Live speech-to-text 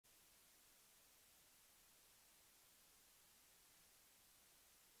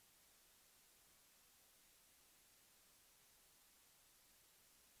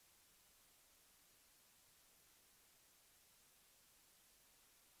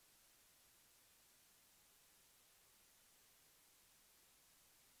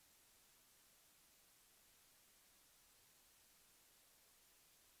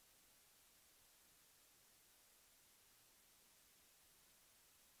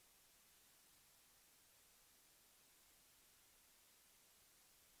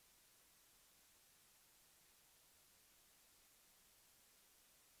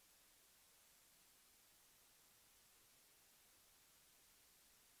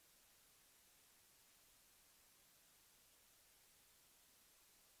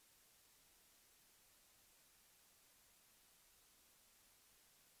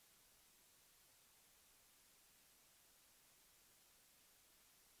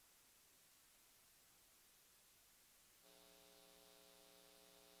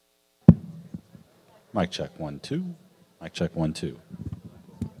Mic check, 1, 2. Mic check, 1, 2.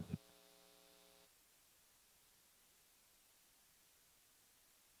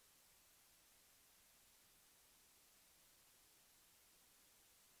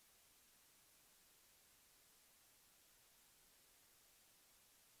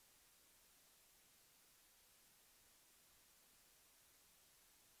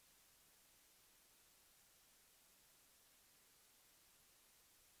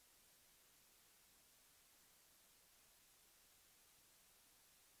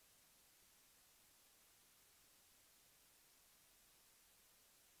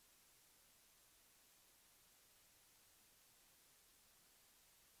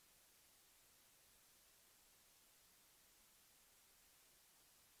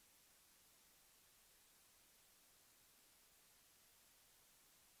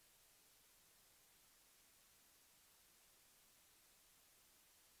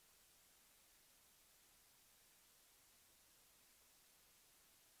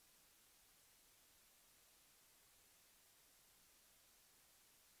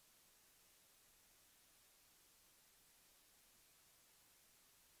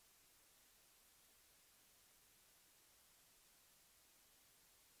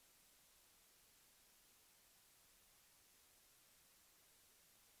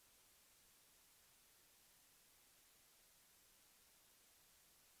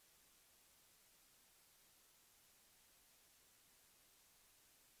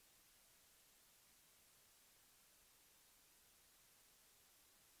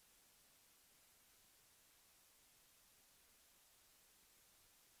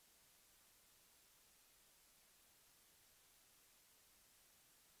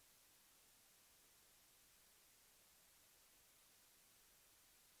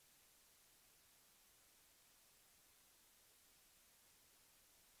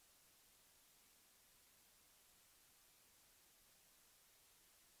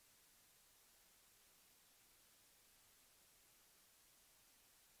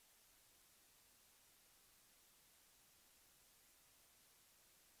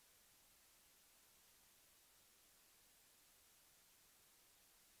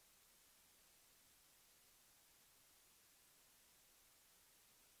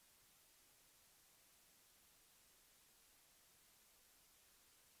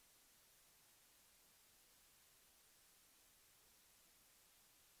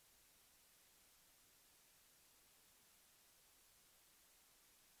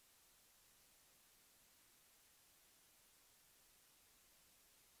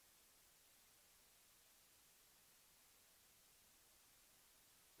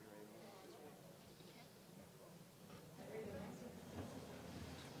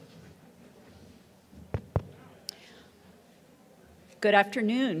 Good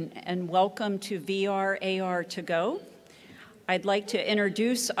afternoon and welcome to VR AR to Go. I'd like to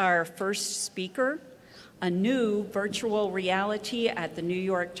introduce our first speaker, a new virtual reality at the New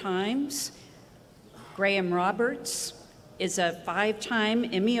York Times. Graham Roberts is a 5-time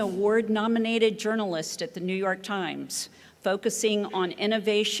Emmy Award nominated journalist at the New York Times, focusing on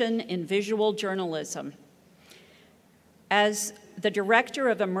innovation in visual journalism. As the director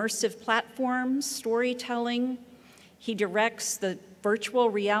of immersive platforms storytelling, he directs the virtual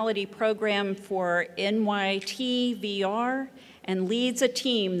reality program for NYT VR and leads a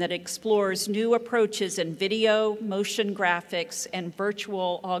team that explores new approaches in video, motion graphics, and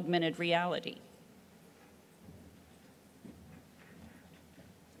virtual augmented reality.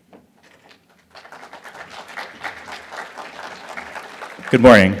 Good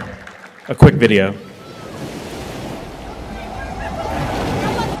morning. A quick video.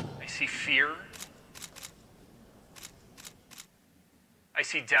 I see fear. I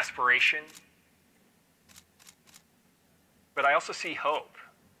see desperation. But I also see hope.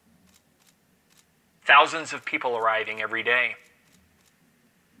 Thousands of people arriving every day.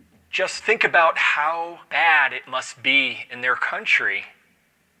 Just think about how bad it must be in their country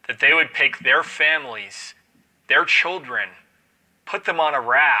that they would pick their families, their children, put them on a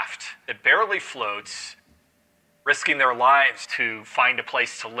raft that barely floats, risking their lives to find a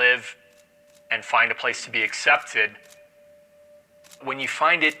place to live and find a place to be accepted. When you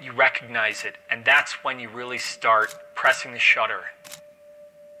find it, you recognize it, and that's when you really start pressing the shutter.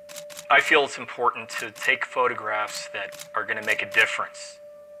 I feel it's important to take photographs that are going to make a difference.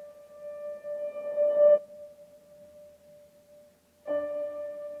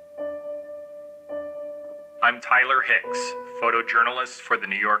 I'm Tyler Hicks, photojournalist for the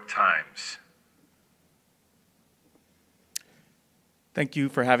New York Times. Thank you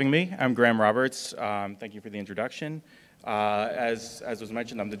for having me. I'm Graham Roberts. Thank you for the introduction. As was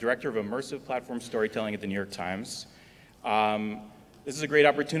mentioned, I'm the director of immersive platform storytelling at the New York Times. This is a great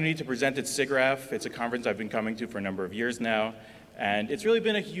opportunity to present at SIGGRAPH. It's a conference I've been coming to for a number of years now, and it's really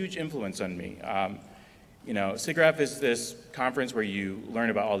been a huge influence on me. SIGGRAPH is this conference where you learn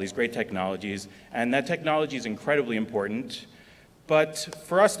about all these great technologies, and that technology is incredibly important. But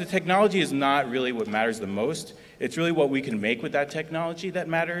for us, the technology is not really what matters the most. It's really what we can make with that technology that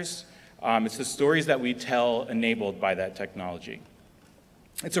matters. It's the stories that we tell enabled by that technology.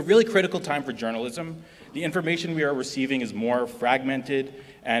 It's a really critical time for journalism. The information we are receiving is more fragmented,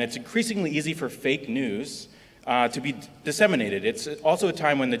 and it's increasingly easy for fake news to be disseminated. It's also a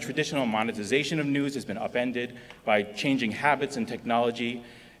time when the traditional monetization of news has been upended by changing habits and technology.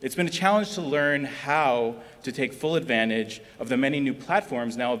 It's been a challenge to learn how to take full advantage of the many new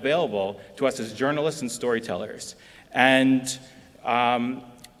platforms now available to us as journalists and storytellers, and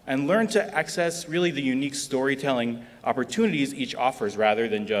learn to access really the unique storytelling opportunities each offers rather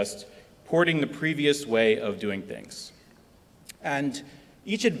than just porting the previous way of doing things. And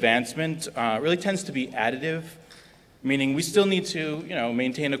each advancement really tends to be additive, meaning we still need to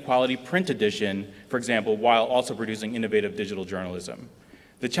maintain a quality print edition, for example, while also producing innovative digital journalism.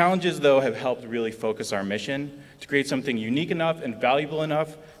 The challenges, though, have helped really focus our mission to create something unique enough and valuable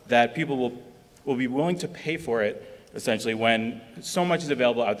enough that people will be willing to pay for it, essentially, when so much is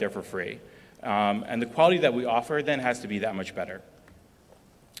available out there for free. And the quality that we offer then has to be that much better.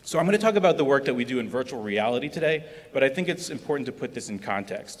 So I'm going to talk about the work that we do in virtual reality today, but I think it's important to put this in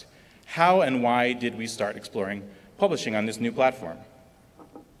context. How and why did we start exploring publishing on this new platform?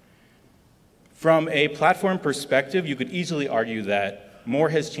 From a platform perspective, you could easily argue that more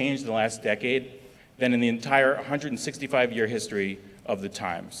has changed in the last decade than in the entire 165-year history of the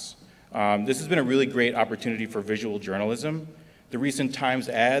Times. This has been a really great opportunity for visual journalism. The recent Times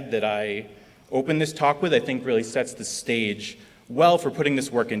ad that I opened this talk with, I think, really sets the stage well for putting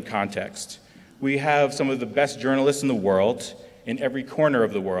this work in context. We have some of the best journalists in the world, in every corner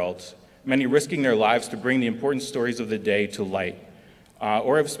of the world, many risking their lives to bring the important stories of the day to light,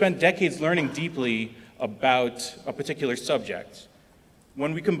 or have spent decades learning deeply about a particular subject.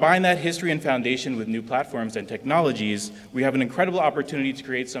 When we combine that history and foundation with new platforms and technologies, we have an incredible opportunity to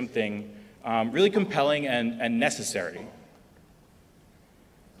create something really compelling and necessary.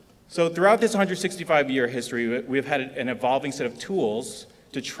 So throughout this 165-year history, we've had an evolving set of tools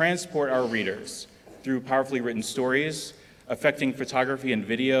to transport our readers through powerfully written stories, affecting photography and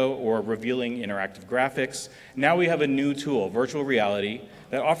video, or revealing interactive graphics. Now we have a new tool, virtual reality,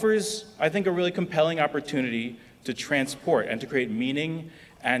 that offers, I think, a really compelling opportunity to transport and to create meaning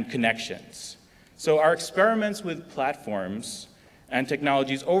and connections. So our experiments with platforms and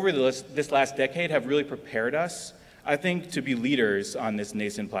technologies over this last decade have really prepared us, I think, to be leaders on this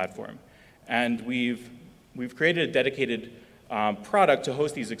nascent platform. And we've created a dedicated product to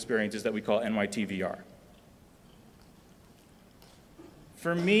host these experiences that we call NYT VR.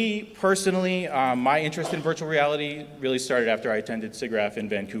 For me personally, my interest in virtual reality really started after I attended SIGGRAPH in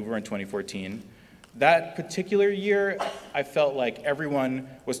Vancouver in 2014. That particular year, I felt like everyone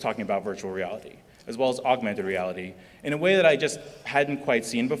was talking about virtual reality, as well as augmented reality, in a way that I just hadn't quite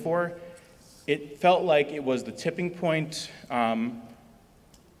seen before. It felt like it was the tipping point, and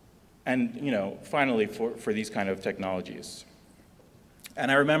finally for these kind of technologies.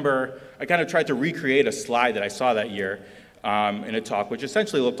 And I remember I kind of tried to recreate a slide that I saw that year in a talk, which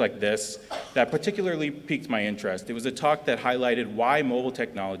essentially looked like this, that particularly piqued my interest. It was a talk that highlighted why mobile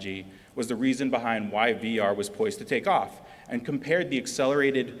technology was the reason behind why VR was poised to take off, and compared the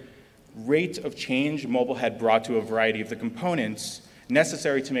accelerated rate of change mobile had brought to a variety of the components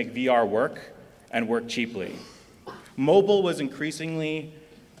necessary to make VR work and work cheaply. Mobile was increasingly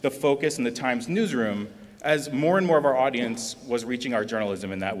the focus in the Times newsroom as more and more of our audience was reaching our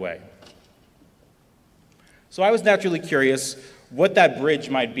journalism in that way. So I was naturally curious what that bridge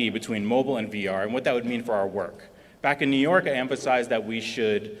might be between mobile and VR and what that would mean for our work. Back in New York, I emphasized that we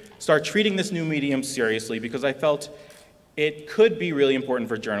should start treating this new medium seriously because I felt it could be really important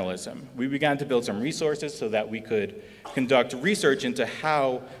for journalism. We began to build some resources so that we could conduct research into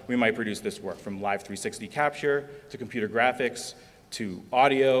how we might produce this work, from live 360 capture to computer graphics to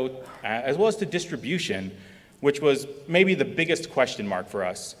audio, as well as to distribution, which was maybe the biggest question mark for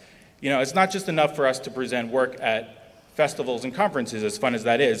us. It's not just enough for us to present work at festivals and conferences, as fun as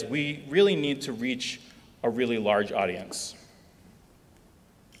that is. We really need to reach a really large audience.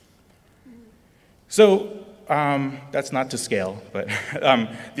 So that's not to scale, but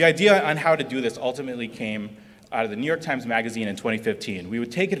the idea on how to do this ultimately came out of the New York Times Magazine in 2015. We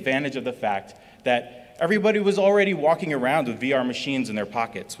would take advantage of the fact that everybody was already walking around with VR machines in their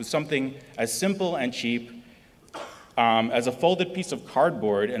pockets with something as simple and cheap As a folded piece of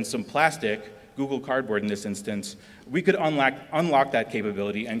cardboard and some plastic, Google Cardboard in this instance, we could unlock that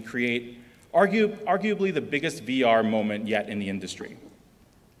capability and create arguably the biggest VR moment yet in the industry.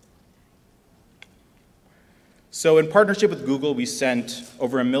 So in partnership with Google, we sent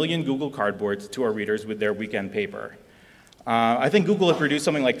over 1 million Google Cardboards to our readers with their weekend paper. I think Google had produced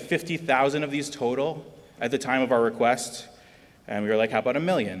something like 50,000 of these total at the time of our request, and we were like, how about 1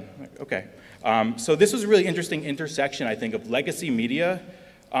 million? Okay. So this was a really interesting intersection, I think, of legacy media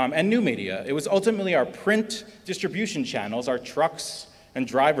and new media. It was ultimately our print distribution channels, our trucks and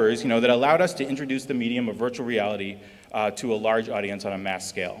drivers, that allowed us to introduce the medium of virtual reality to a large audience on a mass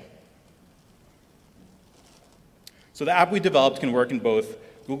scale. So the app we developed can work in both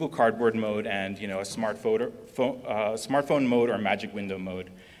Google Cardboard mode and a smartphone mode or magic window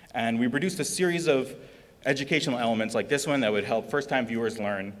mode. And we produced a series of educational elements like this one that would help first-time viewers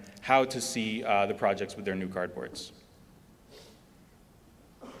learn how to see the projects with their new cardboards.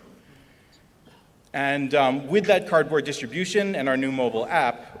 And with that cardboard distribution and our new mobile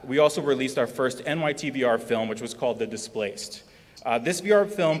app, we also released our first NYT VR film, which was called The Displaced. This VR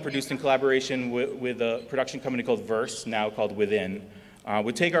film, produced in collaboration with a production company called Verse, now called Within,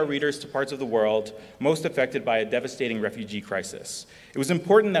 would take our readers to parts of the world most affected by a devastating refugee crisis. It was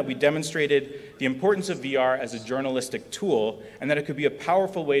important that we demonstrated the importance of VR as a journalistic tool and that it could be a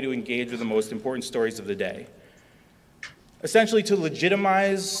powerful way to engage with the most important stories of the day. Essentially, to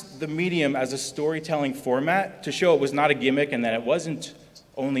legitimize the medium as a storytelling format, to show it was not a gimmick and that it wasn't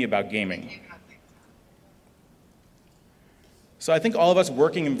only about gaming. So I think all of us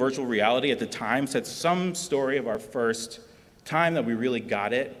working in virtual reality at the time said some story of our first time that we really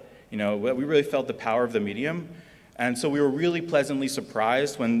got it, that we really felt the power of the medium. And so we were really pleasantly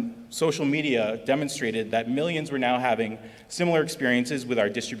surprised when social media demonstrated that millions were now having similar experiences with our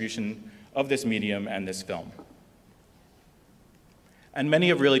distribution of this medium and this film. And many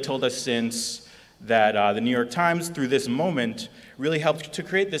have really told us since that the New York Times, through this moment, really helped to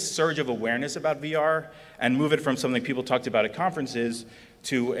create this surge of awareness about VR and move it from something people talked about at conferences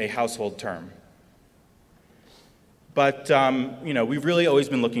to a household term. But we've really always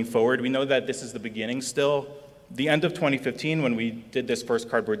been looking forward. We know that this is the beginning still. The end of 2015, when we did this first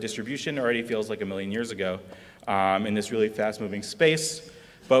cardboard distribution, already feels like 1 million years ago in this really fast-moving space.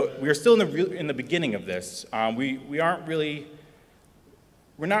 But we are still in the beginning of this. We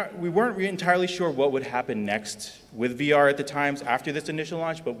weren't entirely sure what would happen next with VR at the Times after this initial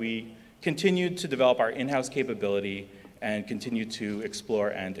launch, but we continued to develop our in-house capability and continued to explore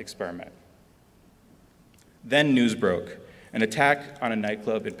and experiment. Then news broke, an attack on a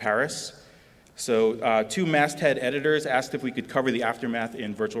nightclub in Paris. So 2 masthead editors asked if we could cover the aftermath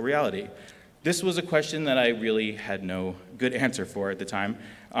in virtual reality. This was a question that I really had no good answer for at the time.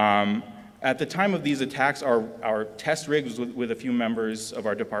 At the time of these attacks, our test rig was with a few members of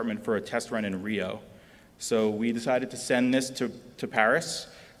our department for a test run in Rio. So we decided to send this to Paris.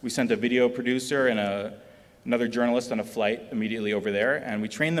 We sent a video producer and another journalist on a flight immediately over there, and we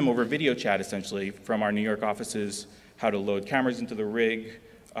trained them over video chat, essentially, from our New York offices, how to load cameras into the rig,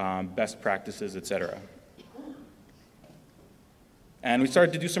 best practices, etc. And we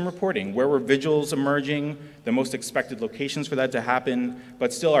started to do some reporting. Where were visuals emerging, the most expected locations for that to happen,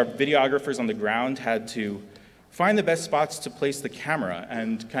 but still our videographers on the ground had to find the best spots to place the camera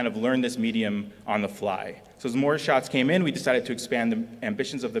and kind of learn this medium on the fly. So as more shots came in, we decided to expand the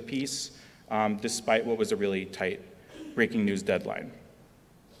ambitions of the piece, despite what was a really tight breaking news deadline.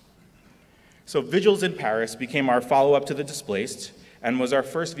 So Visuals in Paris became our follow-up to The Displaced and was our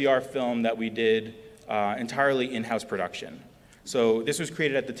first VR film that we did entirely in-house production. So this was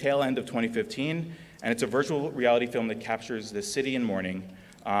created at the tail end of 2015, and it's a virtual reality film that captures the city in mourning.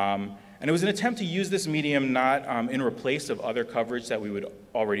 And it was an attempt to use this medium not in replace of other coverage that we would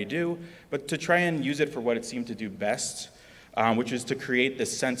already do, but to try and use it for what it seemed to do best, which is to create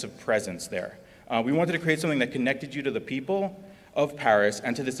this sense of presence there. We wanted to create something that connected you to the people of Paris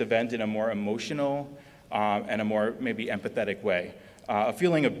and to this event in a more emotional and a more maybe empathetic way. A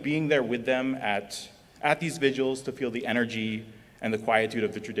feeling of being there with them at these vigils to feel the energy and the quietude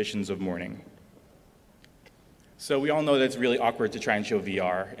of the traditions of mourning. So we all know that it's really awkward to try and show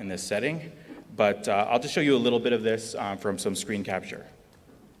VR in this setting, but I'll just show you a little bit of this from some screen capture.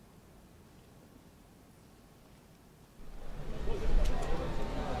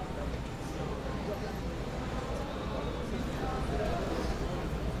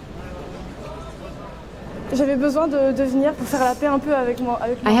 J'avais besoin de venir pour faire la paix un peu avec moi.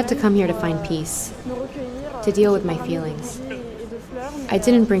 I had to come here to find peace, to deal with my feelings. I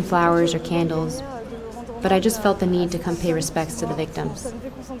didn't bring flowers or candles, but I just felt the need to come pay respects to the victims.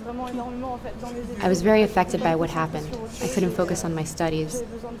 I was very affected by what happened. I couldn't focus on my studies,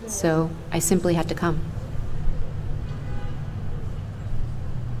 so I simply had to come.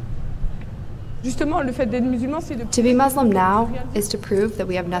 To be Muslim now is to prove that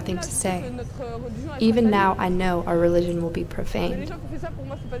we have nothing to say. Even now, I know our religion will be profaned.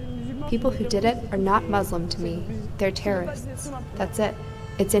 People who did it are not Muslim to me. They're terrorists. That's it.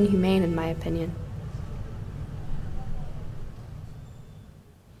 It's inhumane, in my opinion.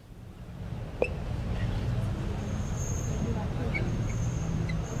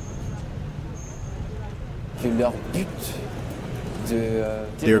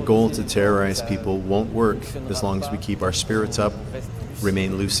 Their goal to terrorize people won't work as long as we keep our spirits up,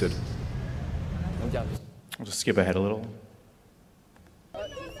 remain lucid. I'll just skip ahead a little.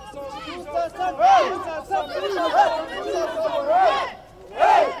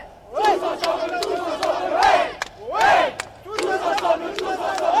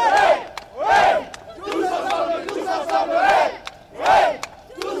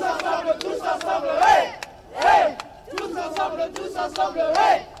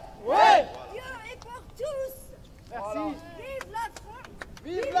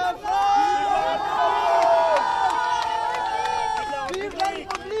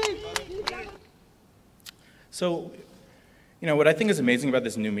 So, what I think is amazing about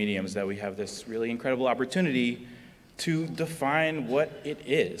this new medium is that we have this really incredible opportunity to define what it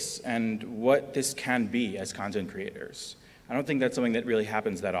is and what this can be as content creators. I don't think that's something that really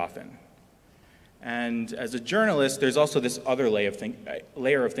happens that often. And as a journalist, there's also this other layer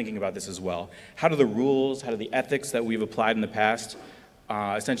of thinking about this as well. How do the rules, how do the ethics that we've applied in the past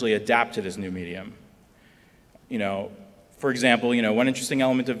essentially adapt to this new medium? For example, one interesting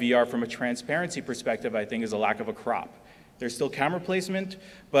element of VR from a transparency perspective, I think, is a lack of a crop. There's still camera placement,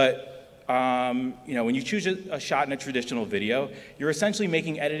 but when you choose a shot in a traditional video, you're essentially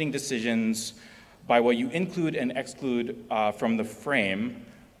making editing decisions by what you include and exclude from the frame.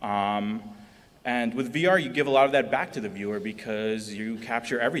 And with VR, you give a lot of that back to the viewer because you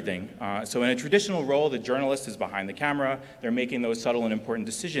capture everything. So in a traditional role, the journalist is behind the camera. They're making those subtle and important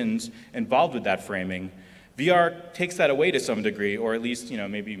decisions involved with that framing. VR takes that away to some degree, or at least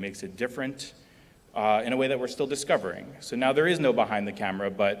maybe makes it different in a way that we're still discovering. So now there is no behind the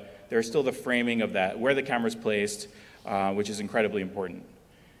camera, but there's still the framing of that, where the camera's placed, which is incredibly important.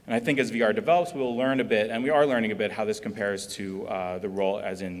 And I think as VR develops, we'll learn a bit, and we are learning a bit, how this compares to the role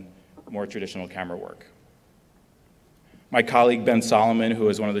as in more traditional camera work. My colleague Ben Solomon, who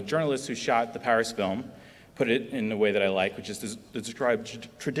is one of the journalists who shot the Paris film, put it in a way that I like, which is to describe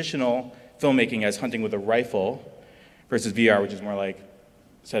traditional filmmaking as hunting with a rifle versus VR, which is more like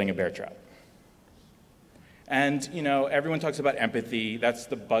setting a bear trap. And everyone talks about empathy. That's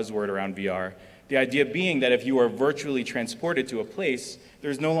the buzzword around VR. The idea being that if you are virtually transported to a place,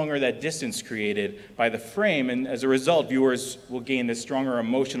 there's no longer that distance created by the frame, and as a result, viewers will gain this stronger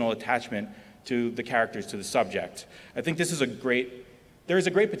emotional attachment to the characters, to the subject. I think there is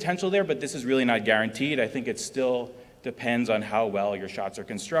a great potential there, but this is really not guaranteed. I think it still depends on how well your shots are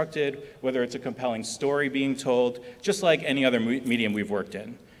constructed, whether it's a compelling story being told, just like any other medium we've worked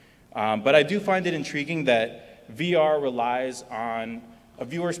in. But I do find it intriguing that VR relies on a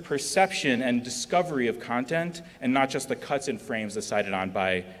viewer's perception and discovery of content, and not just the cuts and frames decided on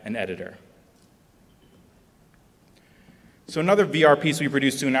by an editor. So another VR piece we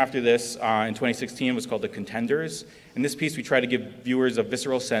produced soon after this in 2016 was called The Contenders. In this piece, we try to give viewers a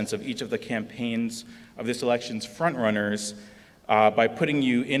visceral sense of each of the campaigns of this election's frontrunners by putting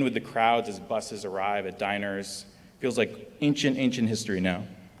you in with the crowds as buses arrive at diners. Feels like ancient history now.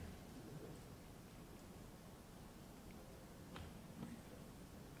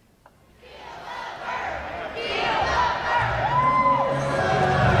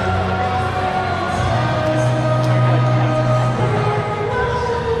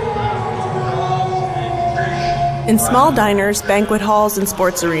 In small diners, banquet halls, and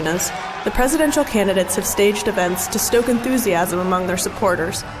sports arenas, the presidential candidates have staged events to stoke enthusiasm among their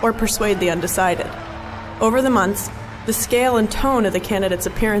supporters or persuade the undecided. Over the months, the scale and tone of the candidates'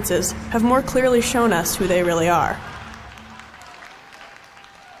 appearances have more clearly shown us who they really are.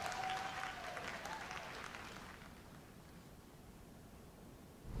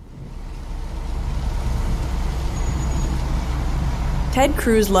 Ted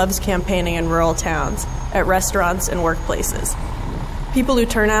Cruz loves campaigning in rural towns, at restaurants and workplaces. People who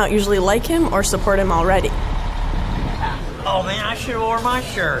turn out usually like him or support him already. Oh man, I should have worn my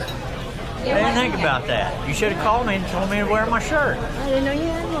shirt. I didn't think about that. You should have called me and told me to wear my shirt. I didn't know you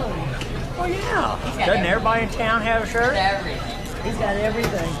had one. Well, yeah. Doesn't everybody in town have a shirt? He's got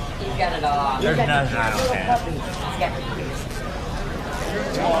everything. He's got it all. There's nothing I don't have.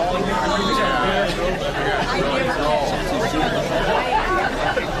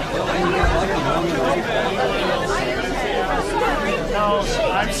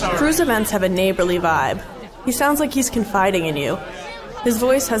 Cruise events have a neighborly vibe. He sounds like he's confiding in you. His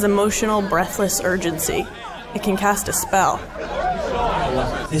voice has emotional, breathless urgency. It can cast a spell.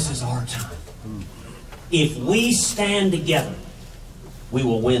 This is our time. If we stand together, we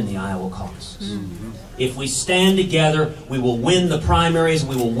will win the Iowa caucuses. If we stand together, we will win the primaries,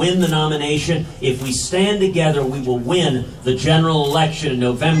 we will win the nomination. If we stand together, we will win the general election in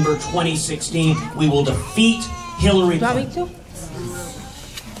November 2016. We will defeat Hillary Clinton.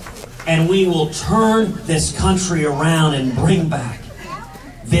 And we will turn this country around and bring back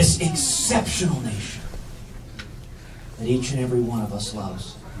this exceptional nation that each and every one of us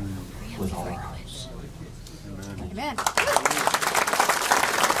loves with all our hearts. Amen.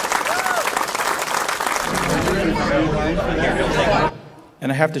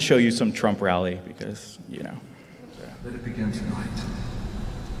 And I have to show you some Trump rally because, you know. Let it begin tonight.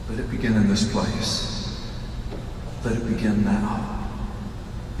 Let it begin in this place. Let it begin now.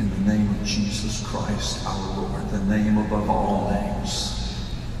 In the name of Jesus Christ, our Lord, the name above all names.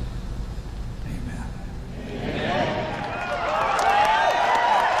 Amen.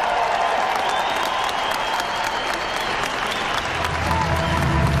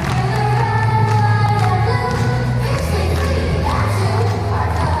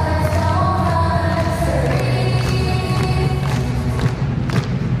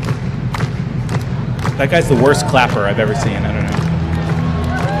 That guy's the worst clapper I've ever seen. I don't know.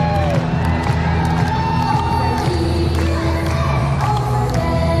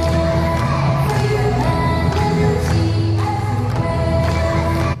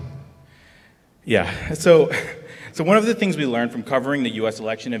 Yeah, so one of the things we learned from covering the US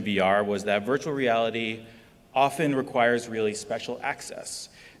election in VR was that virtual reality often requires really special access,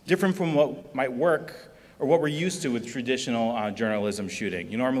 different from what might work or what we're used to with traditional journalism shooting.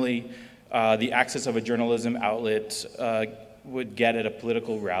 You normally, the access of a journalism outlet would get at a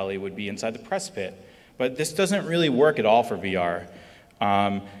political rally would be inside the press pit. But this doesn't really work at all for VR.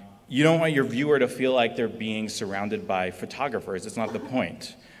 You don't want your viewer to feel like they're being surrounded by photographers. It's not the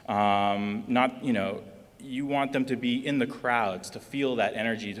point. You want them to be in the crowds, to feel that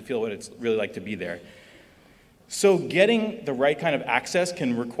energy, to feel what it's really like to be there. So getting the right kind of access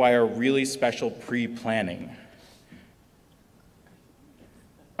can require really special pre-planning.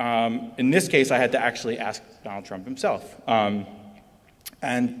 In this case, I had to actually ask Donald Trump himself and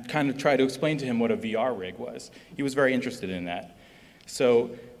kind of try to explain to him what a VR rig was. He was very interested in that.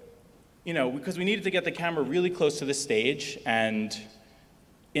 So, because we needed to get the camera really close to the stage and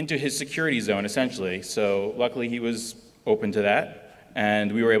into his security zone, essentially. So luckily he was open to that,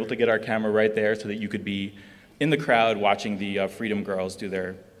 and we were able to get our camera right there so that you could be in the crowd watching the Freedom Girls do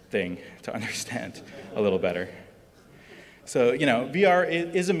their thing to understand a little better. So, VR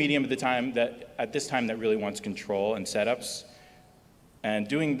is a medium at this time that really wants control and setups, and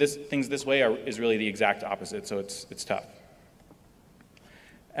doing things this way is really the exact opposite, so it's tough.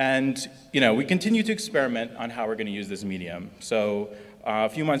 And, we continue to experiment on how we're going to use this medium. So a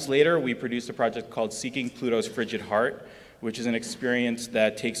few months later, we produced a project called Seeking Pluto's Frigid Heart, which is an experience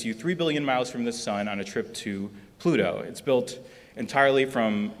that takes you 3 billion miles from the sun on a trip to Pluto. It's built entirely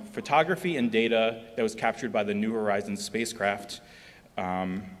from photography and data that was captured by the New Horizons spacecraft.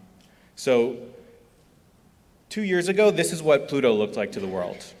 So 2 years ago, this is what Pluto looked like to the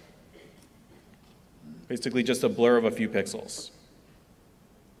world. Basically just a blur of a few pixels.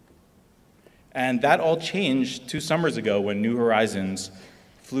 And that all changed 2 summers ago when New Horizons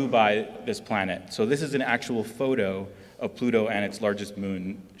flew by this planet. So this is an actual photo of Pluto and its largest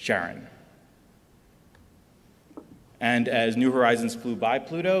moon, Charon. And as New Horizons flew by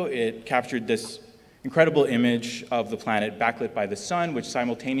Pluto, it captured this incredible image of the planet backlit by the sun, which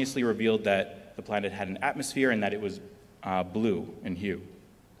simultaneously revealed that the planet had an atmosphere and that it was blue in hue.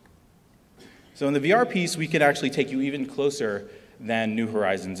 So in the VR piece, we could actually take you even closer than New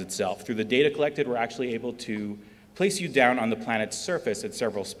Horizons itself. Through the data collected, we're actually able to place you down on the planet's surface at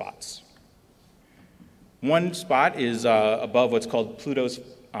several spots. One spot is above what's called Pluto's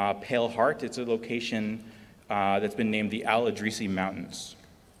Pale Heart. It's a location that's been named the Al Idrisi Mountains.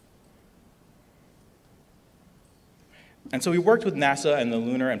 And so we worked with NASA and the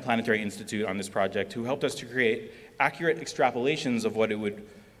Lunar and Planetary Institute on this project, who helped us to create accurate extrapolations of what it would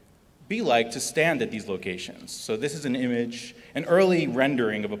be like to stand at these locations. So this is an image, an early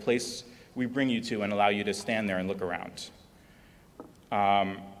rendering of a place we bring you to and allow you to stand there and look around.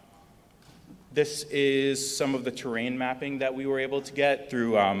 This is some of the terrain mapping that we were able to get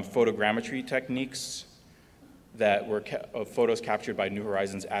through photogrammetry techniques that were of photos captured by New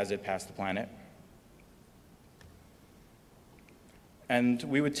Horizons as it passed the planet. And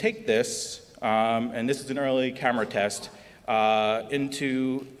we would take this, and this is an early camera test,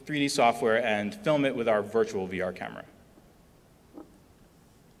 into 3D software and film it with our virtual VR camera.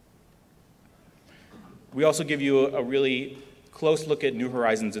 We also give you a really close look at New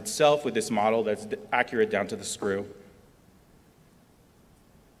Horizons itself with this model that's accurate down to the screw.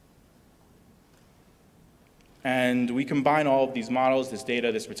 And we combine all of these models, this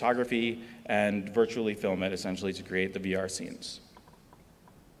data, this photography, and virtually film it essentially to create the VR scenes.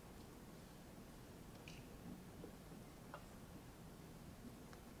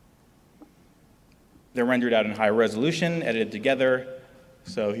 They're rendered out in high resolution, edited together.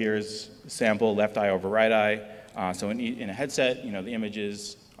 So here's a sample, left eye over right eye. So in a headset, the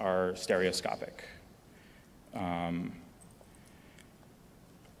images are stereoscopic.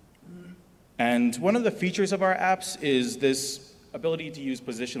 And one of the features of our apps is this ability to use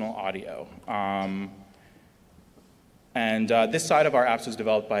positional audio. This side of our apps was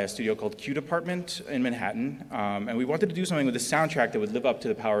developed by a studio called Q Department in Manhattan. And we wanted to do something with a soundtrack that would live up to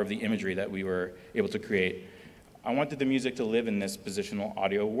the power of the imagery that we were able to create. I wanted the music to live in this positional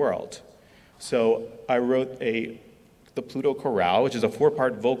audio world. So I wrote the Pluto chorale, which is a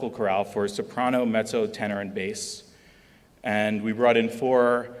 4-part vocal chorale for soprano, mezzo, tenor, and bass. And we brought in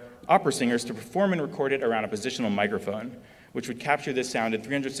 4 opera singers to perform and record it around a positional microphone, which would capture this sound at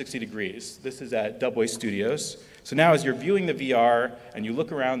 360 degrees. This is at Dubway Studios. So now as you're viewing the VR and you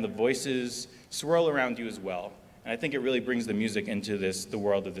look around, the voices swirl around you as well. And I think it really brings the music into the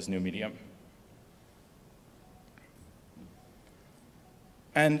world of this new medium.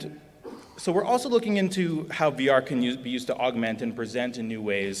 And so we're also looking into how VR can be used to augment and present in new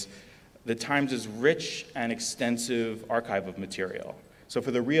ways the Times' rich and extensive archive of material. So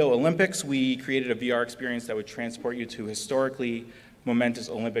for the Rio Olympics, we created a VR experience that would transport you to historically momentous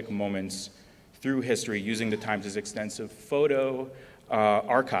Olympic moments through history using the Times' extensive photo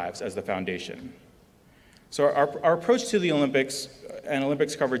archives as the foundation. So our approach to the Olympics and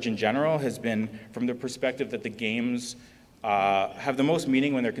Olympics coverage in general has been from the perspective that the games have the most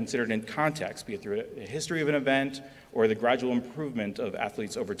meaning when they're considered in context, be it through a history of an event or the gradual improvement of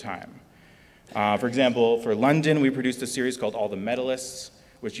athletes over time. For example, for London, we produced a series called All the Medalists,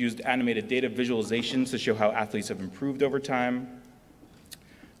 which used animated data visualizations to show how athletes have improved over time.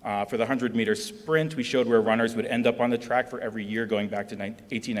 For the 100-meter sprint, we showed where runners would end up on the track for every year going back to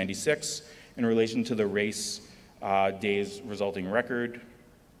 1896 in relation to the race day's resulting record.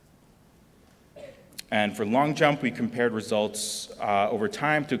 And for long jump, we compared results over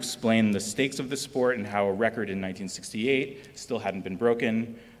time to explain the stakes of the sport and how a record in 1968 still hadn't been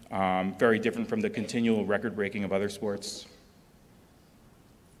broken, very different from the continual record breaking of other sports.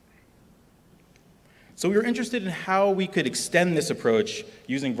 So we were interested in how we could extend this approach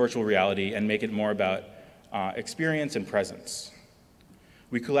using virtual reality and make it more about experience and presence.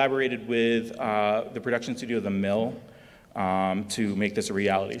 We collaborated with the production studio The Mill to make this a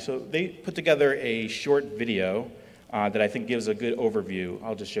reality. So they put together a short video that I think gives a good overview.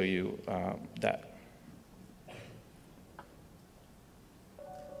 I'll just show you that.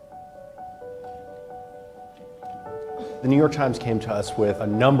 The New York Times came to us with a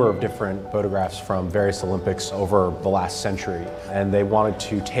number of different photographs from various Olympics over the last century, and they wanted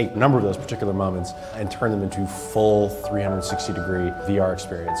to take a number of those particular moments and turn them into full 360-degree VR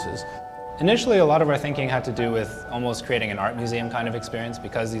experiences. Initially, a lot of our thinking had to do with almost creating an art museum kind of experience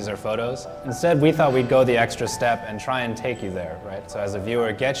because these are photos. Instead, we thought we'd go the extra step and try and take you there, right? So as a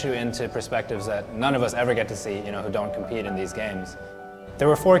viewer, get you into perspectives that none of us ever get to see, who don't compete in these games. There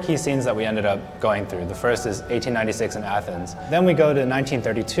were 4 key scenes that we ended up going through. The first is 1896 in Athens. Then we go to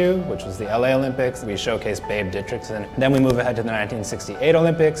 1932, which was the LA Olympics. We showcase Babe Dietrichson. Then we move ahead to the 1968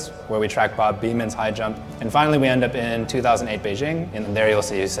 Olympics, where we track Bob Beeman's high jump. And finally, we end up in 2008 Beijing, and there you'll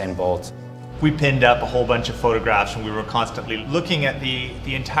see Usain Bolt. We pinned up a whole bunch of photographs, and we were constantly looking at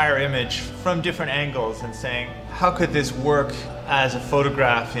the entire image from different angles and saying, how could this work as a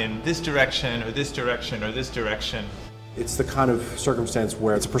photograph in this direction, or this direction, or this direction? It's the kind of circumstance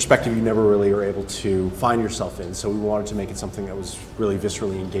where it's a perspective you never really are able to find yourself in, so we wanted to make it something that was really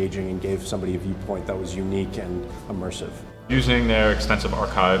viscerally engaging and gave somebody a viewpoint that was unique and immersive. Using their extensive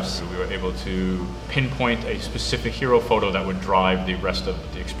archives, we were able to pinpoint a specific hero photo that would drive the rest of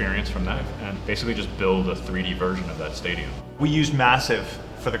the experience from that, and basically just build a 3D version of that stadium. We used Massive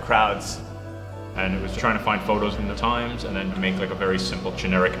for the crowds. And it was trying to find photos from the times and then make like a very simple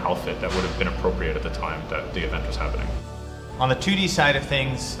generic outfit that would have been appropriate at the time that the event was happening. On the 2D side of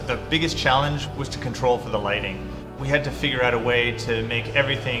things, the biggest challenge was to control for the lighting. We had to figure out a way to make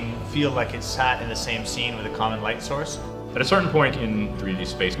everything feel like it sat in the same scene with a common light source. At a certain point in 3D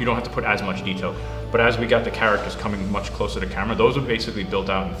space, you don't have to put as much detail, but as we got the characters coming much closer to camera, those were basically built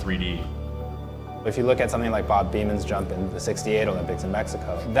out in 3D. If you look at something like Bob Beeman's jump in the '68 Olympics in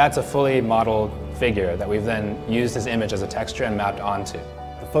Mexico, that's a fully modeled figure that we've then used his image as a texture and mapped onto.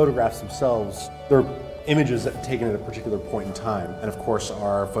 The photographs themselves, they're images that are taken at a particular point in time. And of course,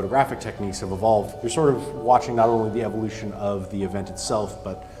 our photographic techniques have evolved. You're sort of watching not only the evolution of the event itself,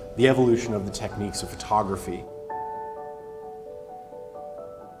 but the evolution of the techniques of photography.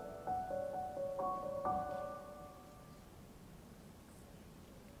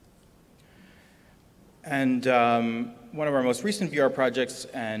 And one of our most recent VR projects,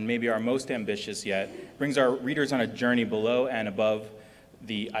 and maybe our most ambitious yet, brings our readers on a journey below and above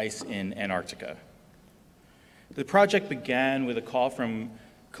the ice in Antarctica. The project began with a call from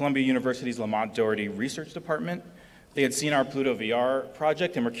Columbia University's Lamont Doherty Research Department. They had seen our Pluto VR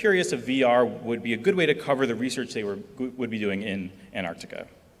project and were curious if VR would be a good way to cover the research they would be doing in Antarctica.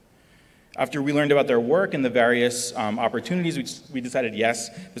 After we learned about their work and the various opportunities, we decided, yes,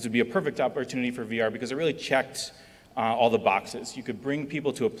 this would be a perfect opportunity for VR because it really checked all the boxes. You could bring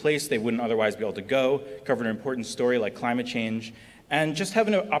people to a place they wouldn't otherwise be able to go, cover an important story like climate change, and just have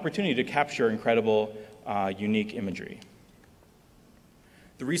an opportunity to capture incredible, unique imagery.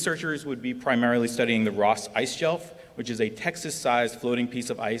 The researchers would be primarily studying the Ross Ice Shelf, which is a Texas-sized floating piece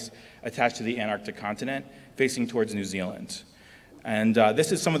of ice attached to the Antarctic continent, facing towards New Zealand. And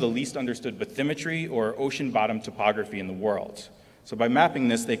this is some of the least understood bathymetry or ocean bottom topography in the world. So by mapping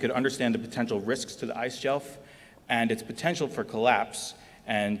this, they could understand the potential risks to the ice shelf and its potential for collapse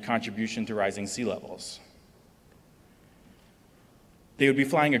and contribution to rising sea levels. They would be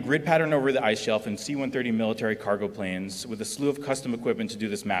flying a grid pattern over the ice shelf in C-130 military cargo planes with a slew of custom equipment to do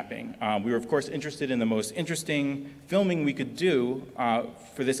this mapping. We were, of course, interested in the most interesting filming we could do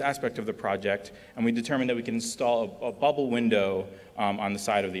for this aspect of the project, and we determined that we could install a bubble window on the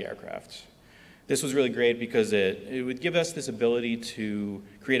side of the aircraft. This was really great because it would give us this ability to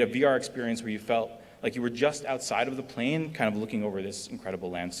create a VR experience where you felt like you were just outside of the plane, kind of looking over this incredible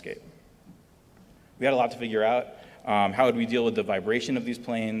landscape. We had a lot to figure out. How would we deal with the vibration of these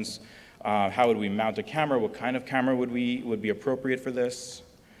planes? How would we mount a camera? What kind of camera would be appropriate for this?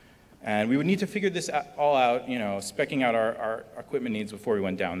 And we would need to figure this all out, speccing out our equipment needs before we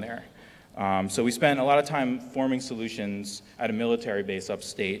went down there. So we spent a lot of time forming solutions at a military base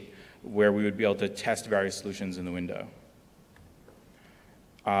upstate where we would be able to test various solutions in the window.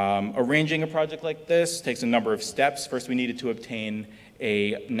 Arranging a project like this takes a number of steps. First, we needed to obtain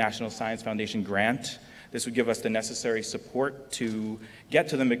a National Science Foundation grant. This would give us the necessary support to get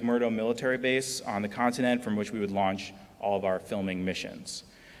to the McMurdo military base on the continent from which we would launch all of our filming missions.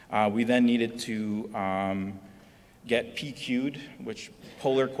 We then needed to get PQ'd, which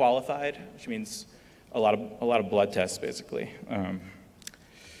polar qualified, which means a lot of blood tests, basically.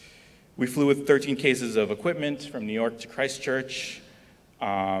 We flew with 13 cases of equipment from New York to Christchurch,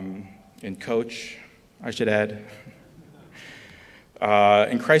 in coach, I should add.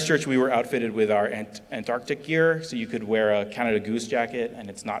 In Christchurch, we were outfitted with our Antarctic gear, so you could wear a Canada Goose jacket, and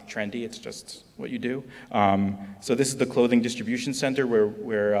it's not trendy, it's just what you do. So this is the clothing distribution center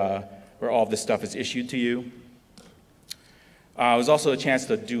where all of this stuff is issued to you. It was also a chance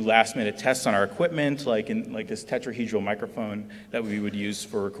to do last-minute tests on our equipment, like this tetrahedral microphone that we would use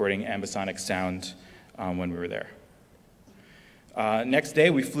for recording ambisonic sound when we were there. Next day,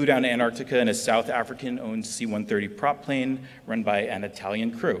 we flew down to Antarctica in a South African-owned C-130 prop plane run by an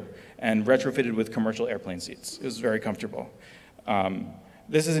Italian crew and retrofitted with commercial airplane seats. It was very comfortable.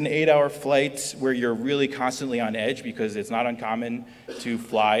 This is an 8-hour flight where you're really constantly on edge because it's not uncommon to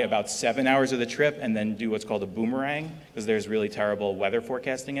fly about 7 hours of the trip and then do what's called a boomerang because there's really terrible weather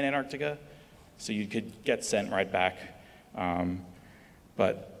forecasting in Antarctica. So you could get sent right back.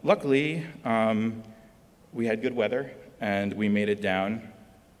 But luckily, we had good weather and we made it down.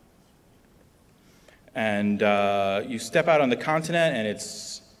 And you step out on the continent and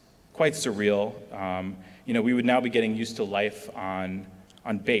it's quite surreal. We would now be getting used to life on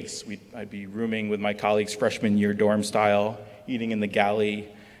base. I'd be rooming with my colleagues freshman year dorm style, eating in the galley,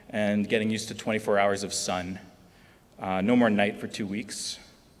 and getting used to 24 hours of sun. No more night for 2 weeks.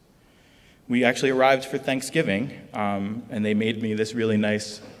 We actually arrived for Thanksgiving, and they made me this really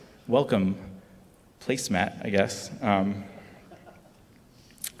nice welcome placemat, I guess.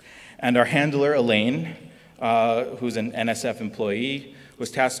 And our handler, Elaine, who's an NSF employee, was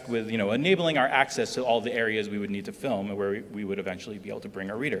tasked with enabling our access to all the areas we would need to film and where we would eventually be able to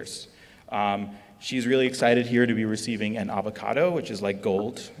bring our readers. She's really excited here to be receiving an avocado, which is like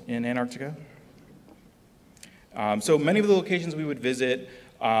gold in Antarctica. So many of the locations we would visit,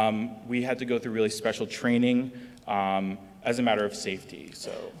 we had to go through really special training as a matter of safety.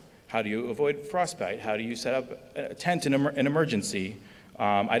 So how do you avoid frostbite? How do you set up a tent in an emergency?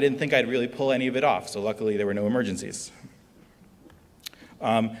 I didn't think I'd really pull any of it off, so luckily there were no emergencies.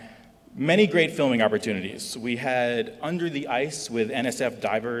 Many great filming opportunities. We had Under the Ice with NSF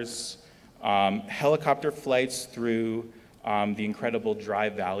divers, helicopter flights through the incredible dry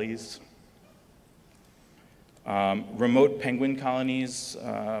valleys, remote penguin colonies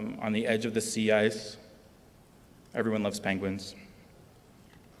on the edge of the sea ice. Everyone loves penguins.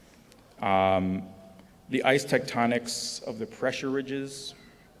 The ice tectonics of the pressure ridges,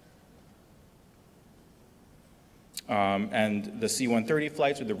 and the C-130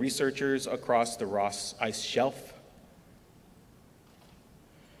 flights with the researchers across the Ross Ice Shelf.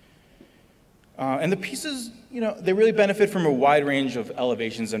 And the pieces, they really benefit from a wide range of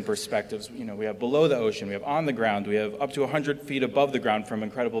elevations and perspectives. We have below the ocean, we have on the ground, we have up to 100 feet above the ground from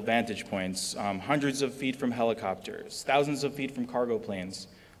incredible vantage points, hundreds of feet from helicopters, thousands of feet from cargo planes,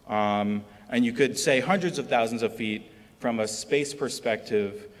 and you could say hundreds of thousands of feet from a space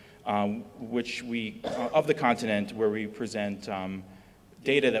perspective, of the continent, where we present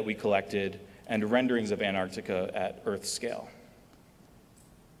data that we collected and renderings of Antarctica at Earth scale.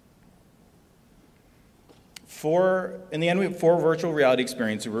 In the end, we have 4 virtual reality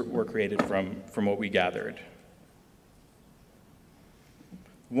experiences were created from what we gathered.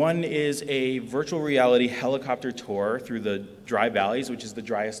 One is a virtual reality helicopter tour through the dry valleys, which is the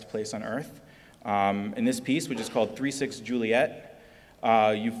driest place on Earth. In this piece, which is called 36 Juliet,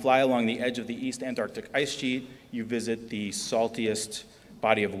 you fly along the edge of the East Antarctic ice sheet, you visit the saltiest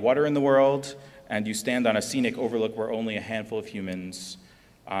body of water in the world, and you stand on a scenic overlook where only a handful of humans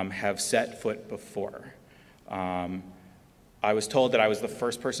have set foot before. I was told that I was the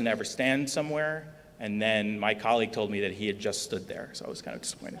first person to ever stand somewhere, and then my colleague told me that he had just stood there, so I was kind of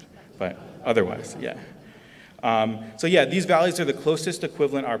disappointed. But otherwise, yeah. So yeah, these valleys are the closest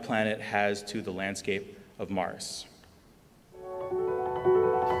equivalent our planet has to the landscape of Mars.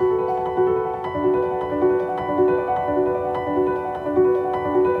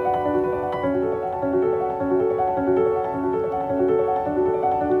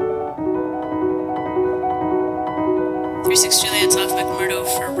 Juliet's off McMurdo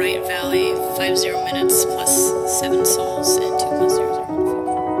for Wright Valley, 50 minutes plus 7 souls and 2.00.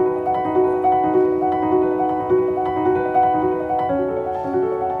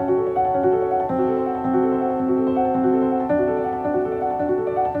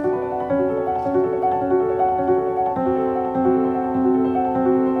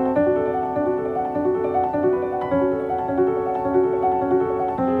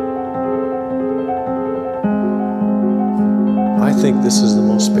 I think this is the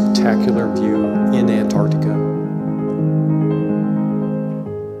most spectacular view in Antarctica.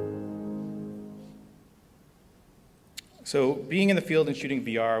 So being in the field and shooting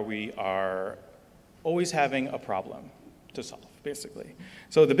VR, we are always having a problem to solve, basically.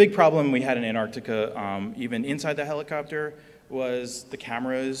 So the big problem we had in Antarctica, even inside the helicopter, was the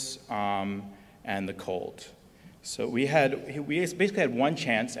cameras and the cold. So we basically had one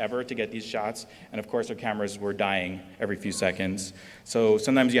chance ever to get these shots, and of course our cameras were dying every few seconds. So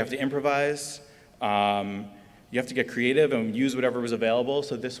sometimes you have to improvise, you have to get creative and use whatever was available.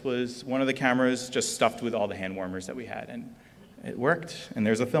 So this was one of the cameras just stuffed with all the hand warmers that we had, and it worked, and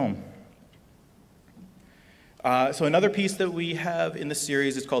there's a film. So another piece that we have in the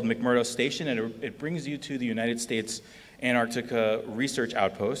series is called McMurdo Station, and it brings you to the United States Antarctica Research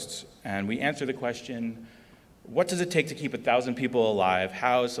Outpost, and we answer the question, what does it take to keep 1,000 people alive,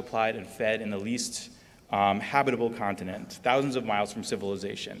 housed, supplied, and fed in the least habitable continent, thousands of miles from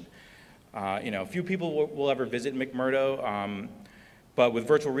civilization? Few people will ever visit McMurdo, but with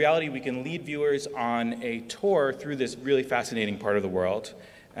virtual reality, we can lead viewers on a tour through this really fascinating part of the world.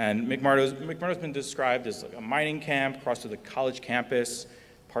 And McMurdo's been described as like a mining camp, across to the college campus,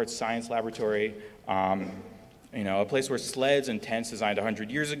 part science laboratory, a place where sleds and tents designed 100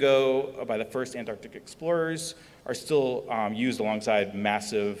 years ago by the first Antarctic explorers are still used alongside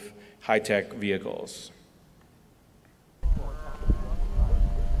massive high-tech vehicles.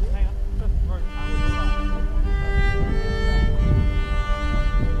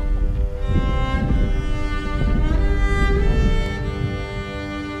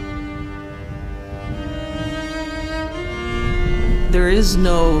 There is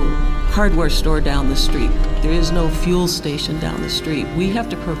no hardware store down the street. There is no fuel station down the street. We have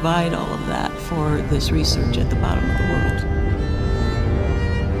to provide all of that for this research at the bottom of the world.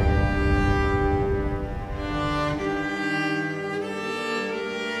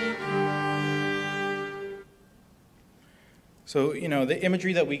 So, the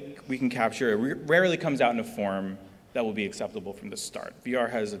imagery that we can capture rarely comes out in a form that will be acceptable from the start.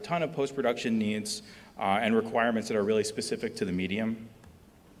 VR has a ton of post-production needs and requirements that are really specific to the medium.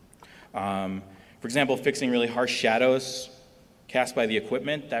 For example, fixing really harsh shadows cast by the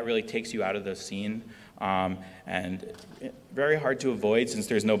equipment, that really takes you out of the scene. And very hard to avoid since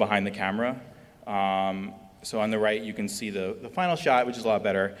there's no behind the camera. So on the right, you can see the final shot, which is a lot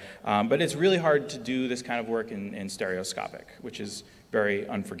better. But it's really hard to do this kind of work in stereoscopic, which is very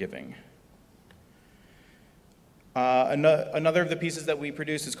unforgiving. Another of the pieces that we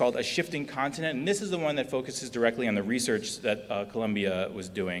produced is called A Shifting Continent, and this is the one that focuses directly on the research that Columbia was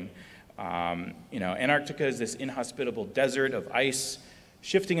doing. Antarctica is this inhospitable desert of ice,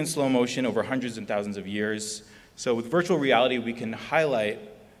 shifting in slow motion over hundreds and thousands of years. So with virtual reality, we can highlight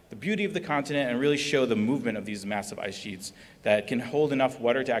the beauty of the continent and really show the movement of these massive ice sheets that can hold enough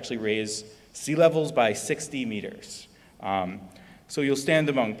water to actually raise sea levels by 60 meters. So you'll stand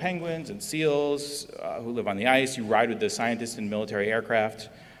among penguins and seals who live on the ice. You ride with the scientists in military aircraft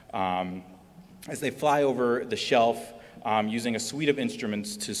as they fly over the shelf using a suite of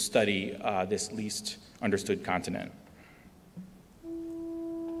instruments to study this least understood continent.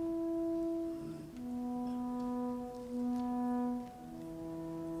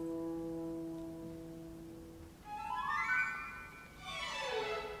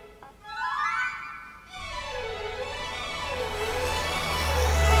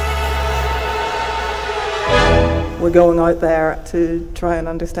 We're going out there to try and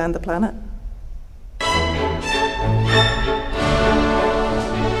understand the planet.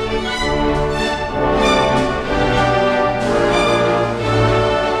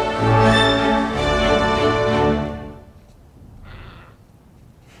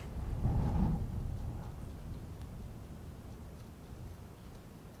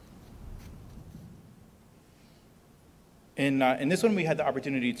 In this one, we had the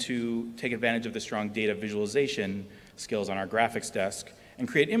opportunity to take advantage of the strong data visualization skills on our graphics desk and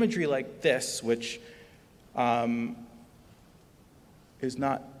create imagery like this, which is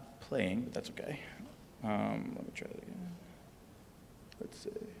not playing, but that's okay. Let me try that again. Let's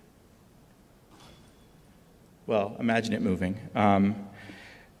see. Well, imagine it moving.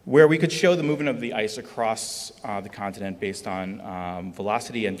 Where we could show the movement of the ice across the continent based on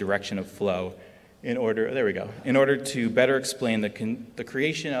velocity and direction of flow in order to better explain the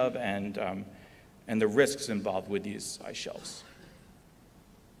creation of and the risks involved with these ice shelves.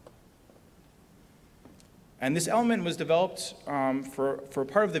 And this element was developed for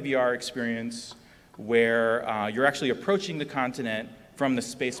part of the VR experience where you're actually approaching the continent from the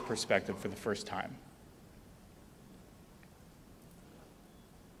space perspective for the first time.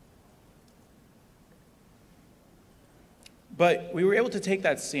 But we were able to take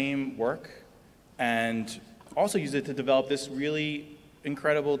that same work and also use it to develop this really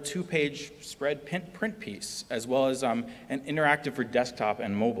incredible 2-page spread print piece, as well as an interactive for desktop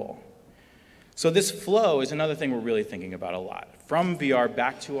and mobile. So this flow is another thing we're really thinking about a lot. From VR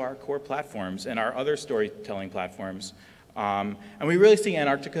back to our core platforms and our other storytelling platforms. And we really see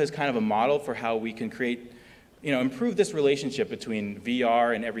Antarctica as kind of a model for how we can create, improve this relationship between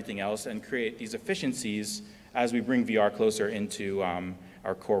VR and everything else and create these efficiencies as we bring VR closer into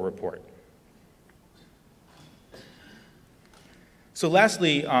our core report. So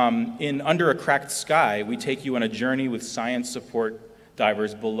lastly, in Under a Cracked Sky, we take you on a journey with science support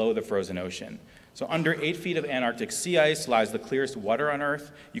divers below the frozen ocean. So under 8 feet of Antarctic sea ice lies the clearest water on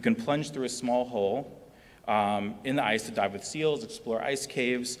Earth. You can plunge through a small hole in the ice to dive with seals, explore ice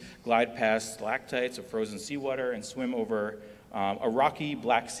caves, glide past stalactites of frozen seawater, and swim over a rocky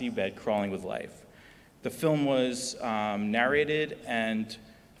black seabed crawling with life. The film was narrated and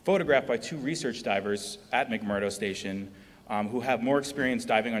photographed by 2 research divers at McMurdo Station who have more experience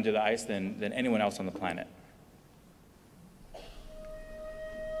diving under the ice than anyone else on the planet.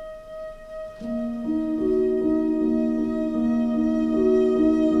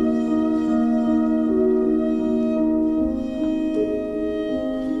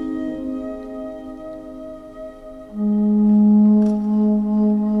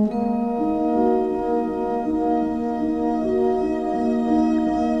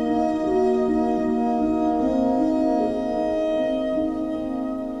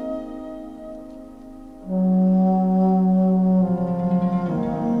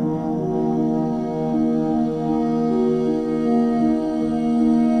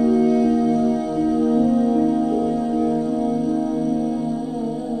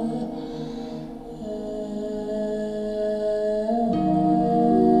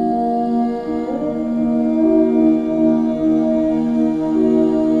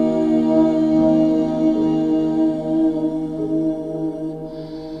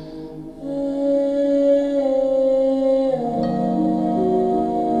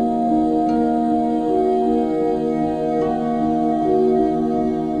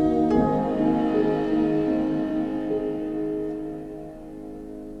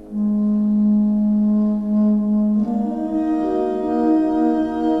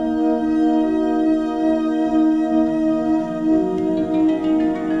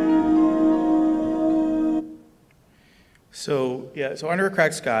 Yeah, so Under a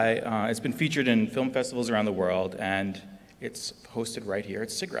Cracked Sky, it's been featured in film festivals around the world, and it's hosted right here at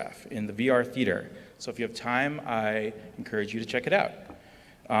SIGGRAPH in the VR theater. So if you have time, I encourage you to check it out.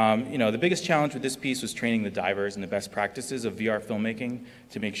 You know, the biggest challenge with this piece was training the divers in the best practices of VR filmmaking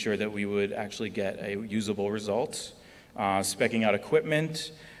to make sure that we would actually get a usable result, speccing out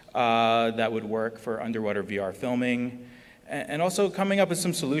equipment that would work for underwater VR filming, and also coming up with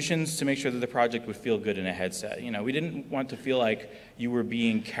some solutions to make sure that the project would feel good in a headset. You know, we didn't want to feel like you were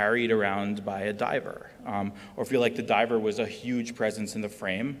being carried around by a diver, or feel like the diver was a huge presence in the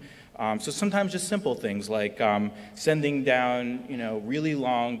frame. So sometimes just simple things like sending down, you know, really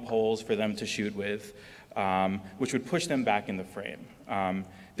long poles for them to shoot with, which would push them back in the frame.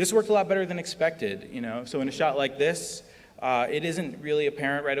 This worked a lot better than expected, you know. So in a shot like this, it isn't really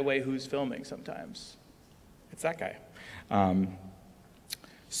apparent right away who's filming sometimes. It's that guy.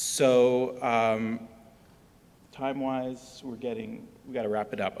 Time-wise, we got to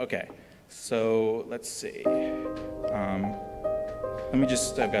wrap it up. Okay, so let's see. I've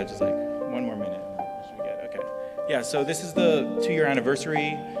got just like 1 more minute. What should we get? Okay. Yeah, so this is the 2-year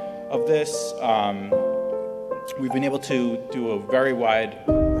anniversary of this. We've been able to do a very wide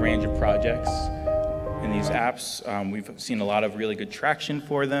range of projects in these apps. We've seen a lot of really good traction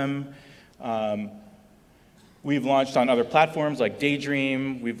for them. We've launched on other platforms like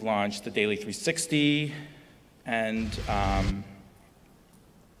Daydream. We've launched the Daily 360, and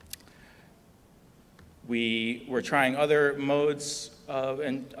we're trying other modes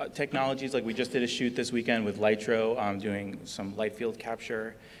and technologies. Like we just did a shoot this weekend with Lytro, doing some light field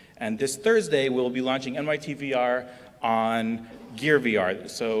capture. And this Thursday, we'll be launching NYT VR on Gear VR.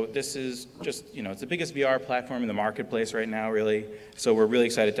 So this is just, you know, it's the biggest VR platform in the marketplace right now, really. So we're really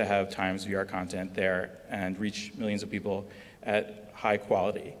excited to have Times VR content there and reach millions of people at high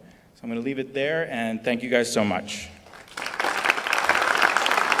quality. So I'm going to leave it there, and thank you guys so much.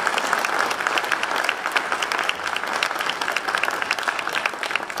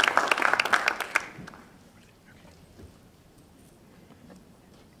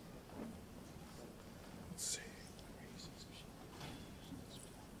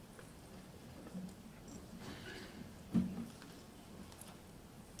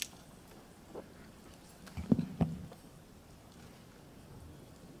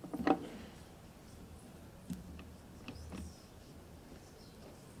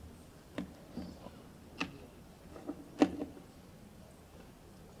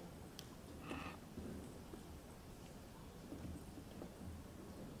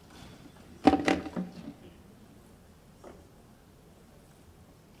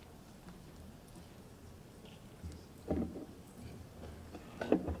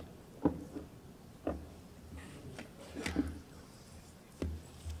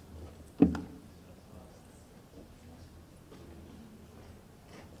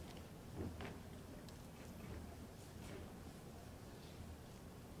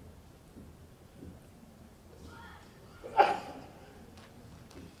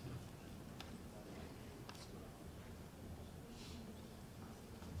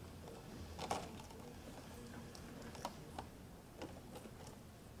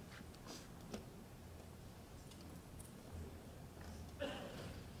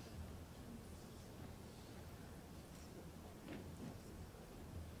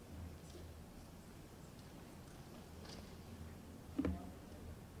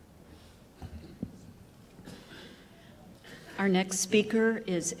 Our next speaker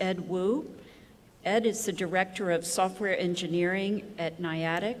is Ed Wu. Ed is the Director of Software Engineering at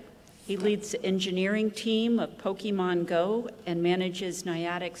Niantic. He leads the engineering team of Pokemon Go and manages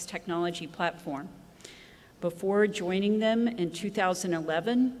Niantic's technology platform. Before joining them in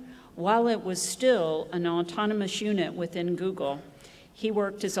 2011, while it was still an autonomous unit within Google, he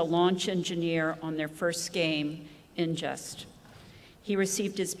worked as a launch engineer on their first game, Ingest. He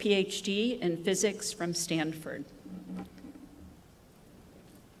received his PhD in physics from Stanford.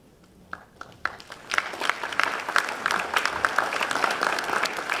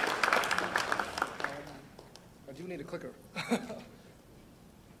 I do need a clicker.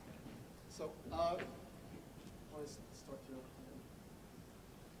 So, let's start here.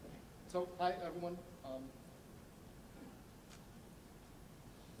 So, hi everyone.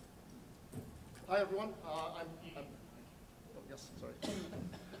 Hi everyone. Oh yes, sorry.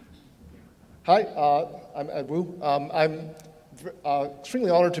 Hi, I'm Ed Wu. I'm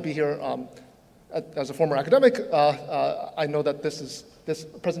extremely honored to be here. As a former academic, I know that this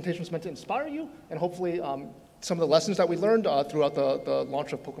presentation is meant to inspire you, and hopefully some of the lessons that we learned throughout the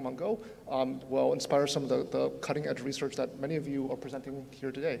launch of Pokemon Go will inspire some of the cutting-edge research that many of you are presenting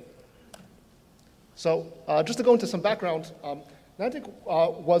here today. So just to go into some background, Niantic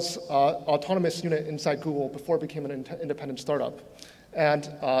was an autonomous unit inside Google before it became an independent startup. And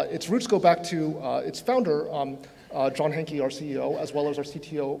its roots go back to its founder, John Hanke, our CEO, as well as our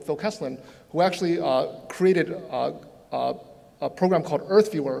CTO, Phil Kesslin, who actually created a program called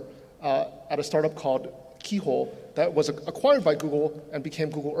EarthViewer at a startup called Keyhole that was acquired by Google and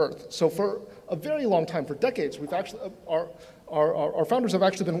became Google Earth. So for a very long time, for decades, we've actually, our founders have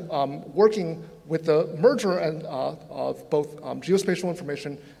actually been working with the merger of both geospatial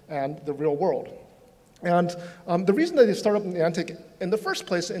information and the real world. And the reason that they started up Niantic in the first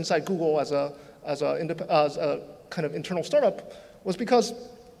place inside Google as a kind of internal startup was because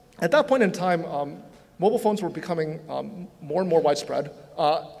at that point in time, mobile phones were becoming more and more widespread,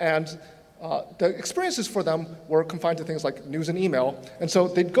 and the experiences for them were confined to things like news and email. And so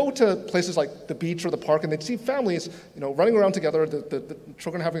they'd go to places like the beach or the park, and they'd see families, running around together, the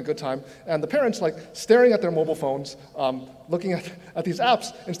children having a good time, and the parents like staring at their mobile phones, looking at these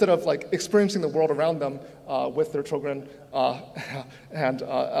apps instead of like experiencing the world around them with their children, and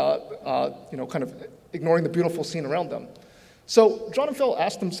kind of ignoring the beautiful scene around them. So John and Phil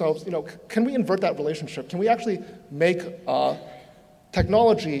asked themselves, can we invert that relationship? Can we actually make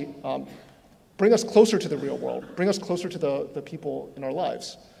technology bring us closer to the real world, bring us closer to the people in our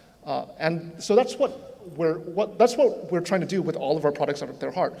lives? And so that's what we're trying to do with all of our products at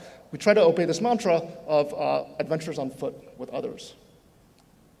their heart. We try to obey this mantra of adventures on foot with others.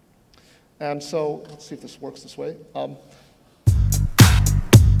 And so let's see if this works this way.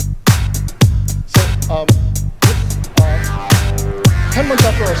 10 months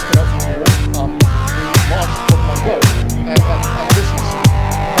after our spin-out from Google, we launched Pokemon Go, and this is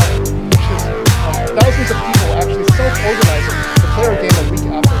thousands of people actually self-organizing to play our game a week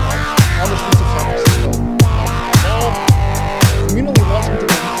after launch on the streets of San Francisco. All communally launching to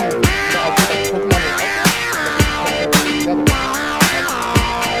the computer, like Pokemon and together.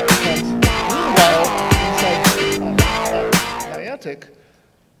 And meanwhile, inside Niantic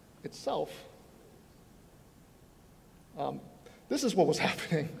itself, this is what was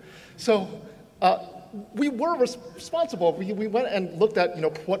happening. So we were responsible. We went and looked at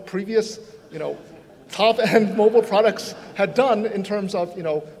what previous top-end mobile products had done in terms of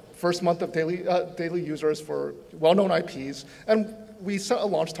first month of daily users for well-known IPs, and we set a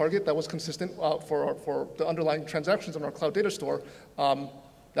launch target that was consistent for the underlying transactions in our cloud data store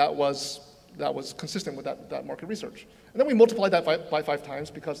that was consistent with that market research. And then we multiplied that by 5 times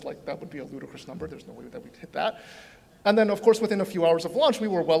because that would be a ludicrous number. There's no way that we'd hit that. And then, of course, within a few hours of launch, we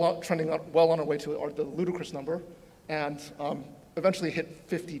were trending well on our way to the ludicrous number, and eventually hit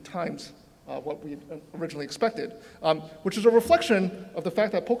 50 times what we originally expected, which is a reflection of the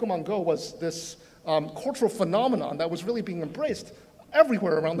fact that Pokemon Go was this cultural phenomenon that was really being embraced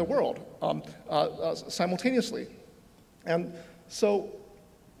everywhere around the world simultaneously. And so,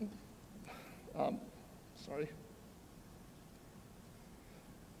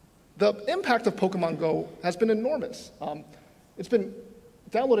 the impact of Pokemon Go has been enormous. It's been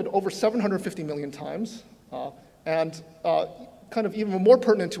downloaded over 750 million times, and kind of even more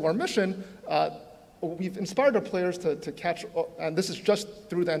pertinent to our mission, we've inspired our players to catch, and this is just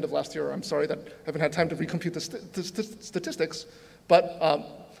through the end of last year. I'm sorry that I haven't had time to recompute the statistics,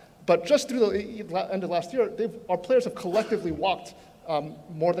 but just through the end of last year, our players have collectively walked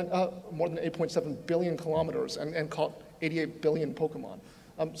more than 8.7 billion kilometers and caught 88 billion Pokemon.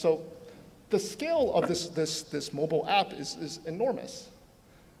 So the scale of this mobile app is enormous.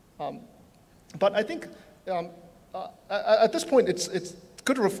 But I think at this point, it's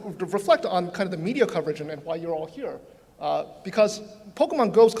good to reflect on kind of the media coverage and why you're all here. Because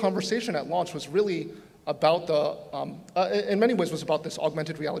Pokemon Go's conversation at launch was really about in many ways was about this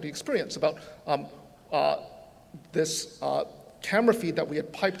augmented reality experience, about this camera feed that we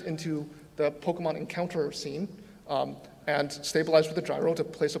had piped into the Pokemon encounter scene, and stabilized with a gyro to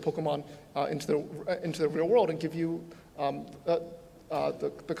place a Pokemon into the real world and give you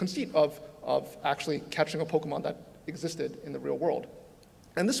the conceit of actually catching a Pokemon that existed in the real world.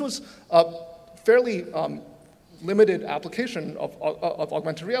 And this was a fairly limited application of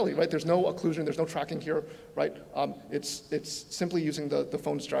augmented reality, right? There's no occlusion, there's no tracking here, right? It's simply using the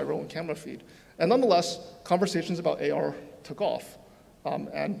phone's gyro and camera feed. And nonetheless, conversations about AR took off.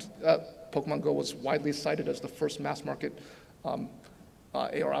 And Pokemon Go was widely cited as the first mass market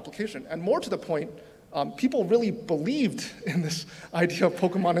AR application. And more to the point, people really believed in this idea of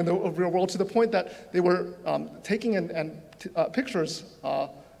Pokemon in the real world to the point that they were taking pictures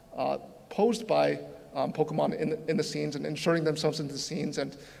posed by Pokemon in the scenes and inserting themselves into the scenes.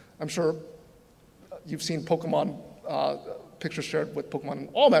 And I'm sure you've seen Pokemon pictures shared with Pokemon in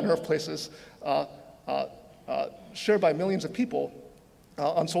all manner of places. shared by millions of people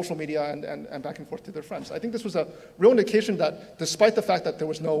on social media and back and forth to their friends. I think this was a real indication that despite the fact that there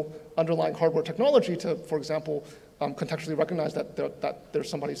was no underlying hardware technology to, for example, contextually recognize that there's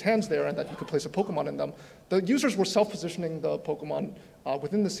somebody's hands there and that you could place a Pokemon in them, the users were self-positioning the Pokemon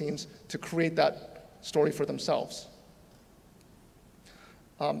within the scenes to create that story for themselves.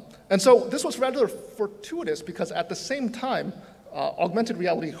 And so this was rather fortuitous because at the same time, augmented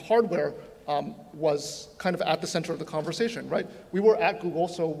reality hardware was kind of at the center of the conversation, right? We were at Google,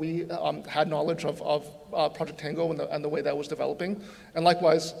 so we had knowledge of Project Tango and the way that was developing. And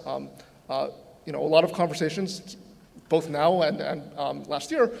likewise, you know, a lot of conversations, both now and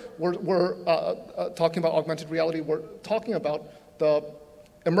last year, were talking about augmented reality. We're talking about the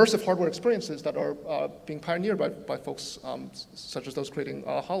immersive hardware experiences that are being pioneered by folks such as those creating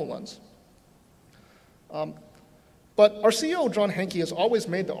HoloLens. But our CEO, John Hanke, has always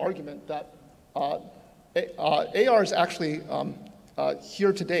made the argument that AR is actually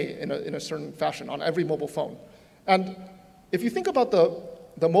here today in a certain fashion on every mobile phone. And if you think about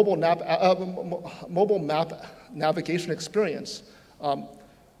the mobile map navigation experience,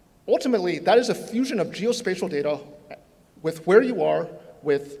 ultimately that is a fusion of geospatial data with where you are,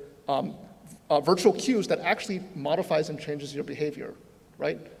 with virtual cues that actually modifies and changes your behavior,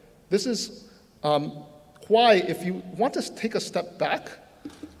 right? This is why, if you want to take a step back,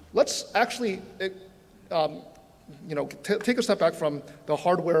 let's actually, you know, take a step back from the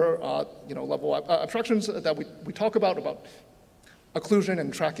hardware, you know, level abstractions that we talk about occlusion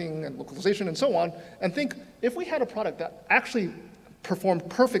and tracking and localization and so on, and think if we had a product that actually performed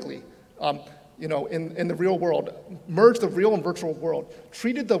perfectly, you know, in the real world, merged the real and virtual world,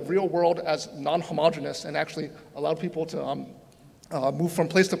 treated the real world as non-homogeneous and actually allowed people to move from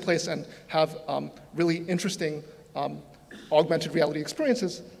place to place and have really interesting augmented reality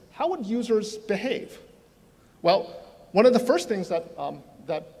experiences, how would users behave? Well, one of the first things that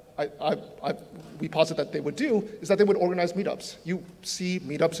we posit that they would do is that they would organize meetups. You see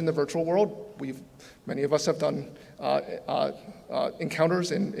meetups in the virtual world. Many of us have done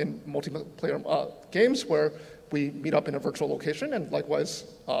encounters in multiplayer games where we meet up in a virtual location, and likewise,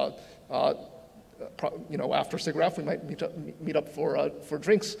 you know, after SIGGRAPH, we might meet up for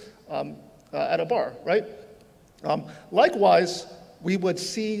drinks at a bar, right? Likewise, we would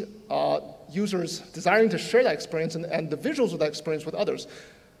see users desiring to share that experience and the visuals of that experience with others.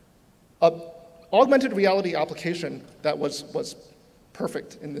 Augmented reality application that was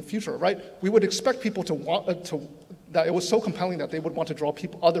perfect in the future, right? We would expect people to want that it was so compelling that they would want to draw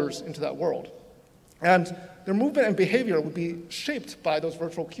others into that world. And their movement and behavior would be shaped by those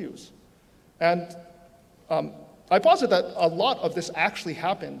virtual cues. And I posit that a lot of this actually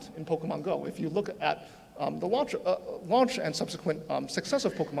happened in Pokemon Go. If you look at the launch and subsequent success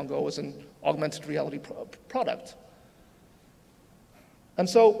of Pokemon Go as an augmented reality product. And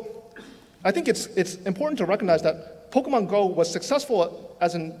so I think it's important to recognize that Pokemon Go was successful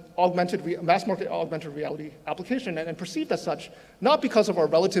as an mass market augmented reality application and perceived as such, not because of our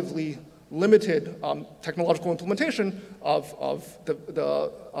relatively limited technological implementation of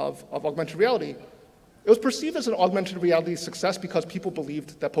augmented reality. It was perceived as an augmented reality success because people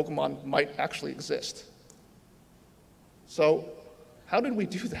believed that Pokemon might actually exist. So how did we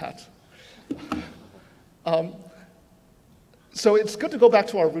do that? So it's good to go back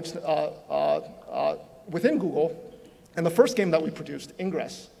to our roots within Google and the first game that we produced,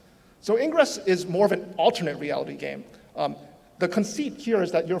 Ingress. So Ingress is more of an alternate reality game. The conceit here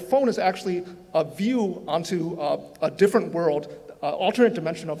is that your phone is actually a view onto a different world, alternate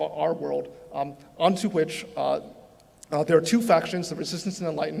dimension of our world, onto which there are two factions, the Resistance and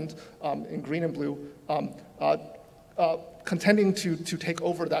Enlightened in green and blue, contending to take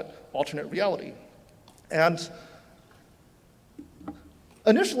over that alternate reality. And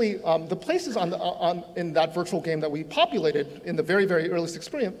initially, the places in that virtual game that we populated in the very, very earliest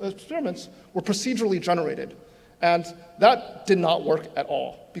experiments were procedurally generated. And that did not work at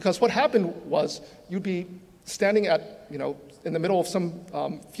all. Because what happened was you'd be standing at, you know, in the middle of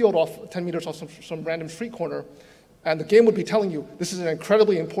some field off 10 meters off some random street corner, and the game would be telling you this is an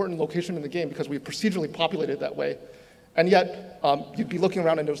incredibly important location in the game because we procedurally populated it that way. And yet, you'd be looking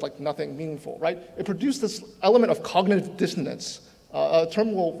around and there was like nothing meaningful, right? It produced this element of cognitive dissonance, a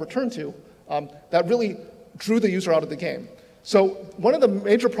term we'll return to, that really drew the user out of the game. So one of the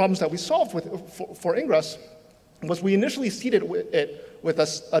major problems that we solved for Ingress was we initially seeded it with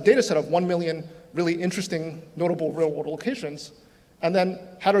a data set of 1 million really interesting, notable real-world locations, and then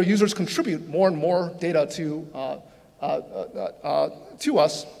had our users contribute more and more data to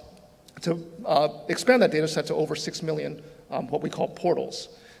us to expand that data set to over 6 million, what we call portals.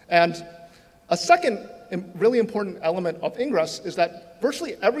 And a second really important element of Ingress is that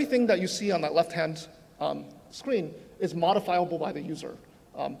virtually everything that you see on that left-hand screen is modifiable by the user.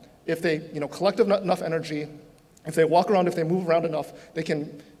 If they collect enough energy, if they walk around, if they move around enough, they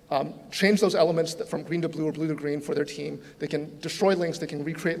can change those elements from green to blue or blue to green for their team. They can destroy links, they can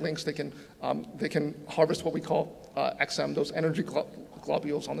recreate links, they can harvest what we call XM, those energy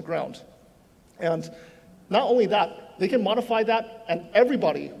globules on the ground. And not only that, they can modify that, and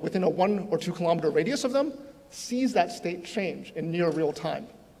everybody within a 1 or 2 kilometer radius of them sees that state change in near real time,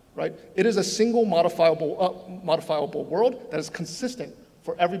 right? It is a single modifiable world that is consistent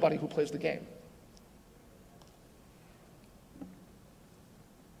for everybody who plays the game.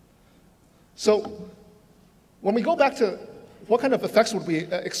 So when we go back to what kind of effects would we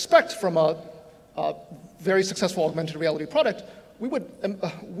expect from a very successful augmented reality product, we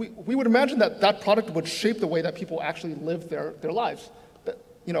would imagine that that product would shape the way that people actually live their lives.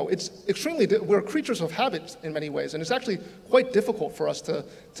 It's we're creatures of habits in many ways, and it's actually quite difficult for us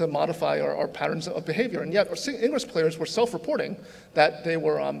to modify our patterns of behavior. And yet, our Ingress players were self-reporting that they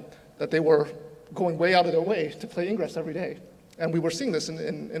were going way out of their way to play Ingress every day, and we were seeing this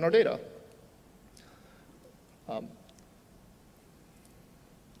in our data.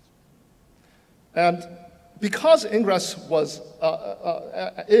 And because Ingress was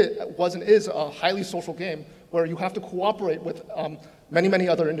and is a highly social game where you have to cooperate with many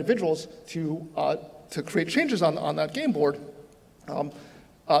other individuals to create changes on that game board,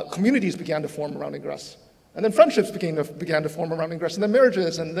 communities began to form around Ingress. And then friendships began to form around Ingress, and then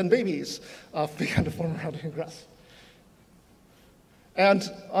marriages and then babies began to form around Ingress. And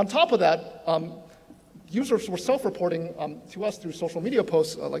on top of that, users were self-reporting to us through social media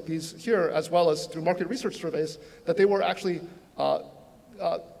posts like these here, as well as through market research surveys, that they were actually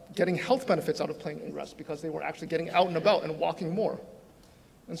getting health benefits out of playing Ingress because they were actually getting out and about and walking more.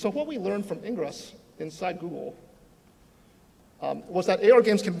 And so what we learned from Ingress inside Google was that AR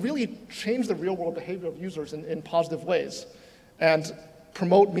games can really change the real-world behavior of users in positive ways and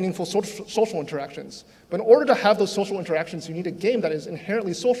promote meaningful social interactions. But in order to have those social interactions, you need a game that is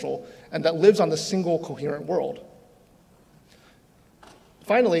inherently social and that lives on the single coherent world.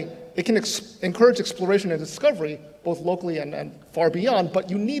 Finally, it can encourage exploration and discovery, both locally and far beyond, but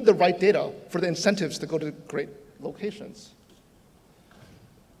you need the right data for the incentives to go to great locations.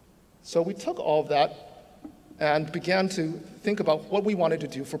 So we took all of that and began to think about what we wanted to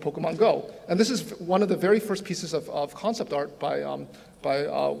do for Pokemon Go. And this is one of the very first pieces of concept art by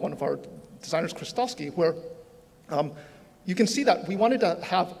one of our designers, Kristofsky, where you can see that we wanted to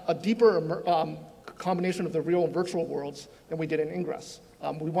have a deeper combination of the real and virtual worlds than we did in Ingress.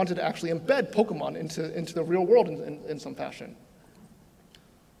 We wanted to actually embed Pokemon into the real world in some fashion.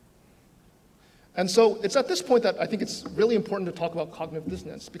 And so it's at this point that I think it's really important to talk about cognitive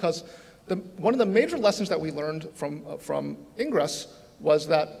dissonance, because one of the major lessons that we learned from Ingress was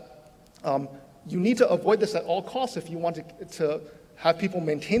that you need to avoid this at all costs if you want to have people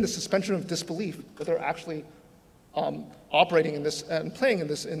maintain the suspension of disbelief that they're actually operating in this and playing in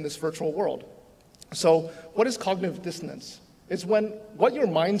this virtual world. So what is cognitive dissonance? It's when what your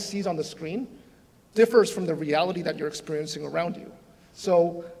mind sees on the screen differs from the reality that you're experiencing around you.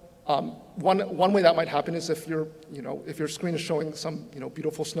 So one way that might happen is if your screen is showing some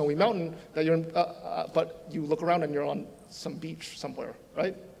beautiful snowy mountain that but you look around and you're on some beach somewhere,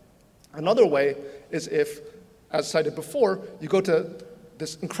 right? Another way is if, as cited before, you go to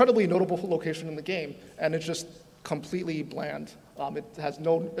this incredibly notable location in the game and it's just completely bland. It has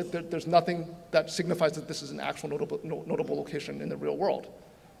there's nothing that signifies that this is an actual notable location in the real world.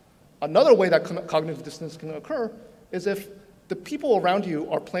 Another way that cognitive dissonance can occur is if the people around you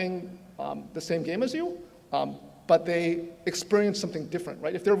are playing the same game as you, but they experience something different,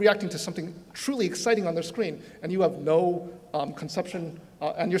 right? If they're reacting to something truly exciting on their screen and you have no conception,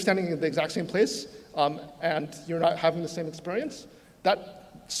 and you're standing in the exact same place, and you're not having the same experience,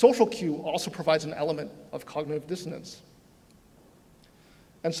 that social cue also provides an element of cognitive dissonance.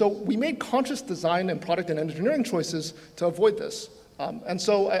 And so we made conscious design and product and engineering choices to avoid this. And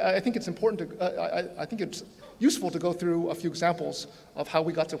so I think it's important to, I think it's useful to go through a few examples of how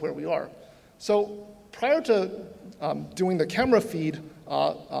we got to where we are. So prior to doing the camera feed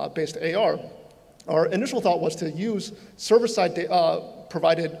based AR, our initial thought was to use server-side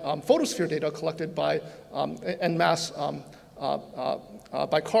provided photosphere data collected by en masse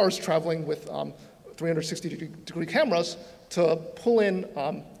by cars traveling with 360-degree cameras to pull in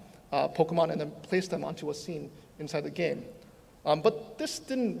Pokemon and then place them onto a scene inside the game. But this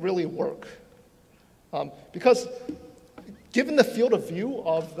didn't really work. Because given the field of view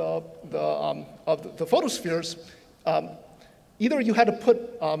of the photospheres, either you had to put,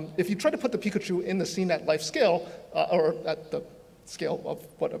 if you tried to put the Pikachu in the scene at life scale, or at the scale of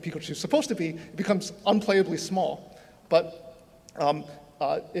what a Pikachu is supposed to be, it becomes unplayably small. But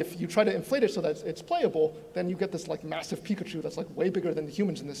if you try to inflate it so that it's playable, then you get this like massive Pikachu that's like way bigger than the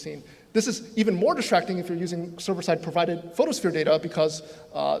humans in the scene. This is even more distracting if you're using server-side provided photosphere data, because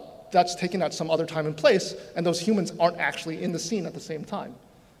that's taken at some other time and place, and those humans aren't actually in the scene at the same time,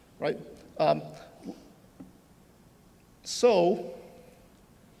 right? So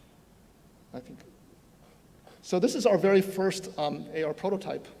this is our very first AR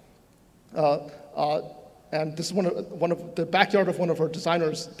prototype. And this is one of the backyard of one of our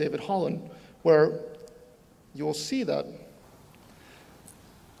designers, David Holland, where you'll see that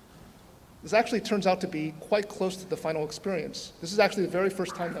this actually turns out to be quite close to the final experience. This is actually the very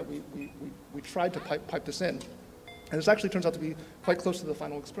first time that we tried to pipe this in. And this actually turns out to be quite close to the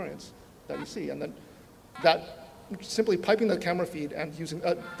final experience that you see. And then that simply piping the camera feed and using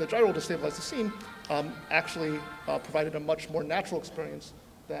the gyro to stabilize the scene actually provided a much more natural experience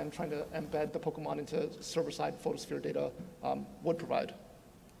than trying to embed the Pokemon into server-side photosphere data would provide.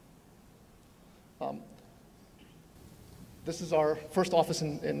 This is our first office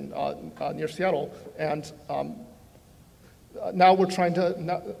in near Seattle, and now we're trying to,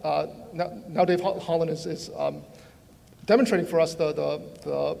 now Dave Holland is demonstrating for us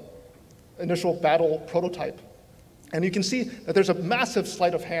the initial battle prototype. And you can see that there's a massive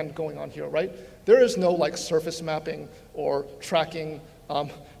sleight of hand going on here, right? There is no like surface mapping or tracking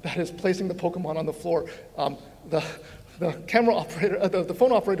that is placing the Pokemon on the floor. The camera operator, the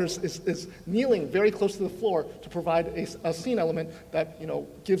phone operator is kneeling very close to the floor to provide a scene element that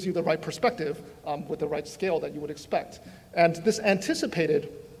gives you the right perspective with the right scale that you would expect. And this anticipated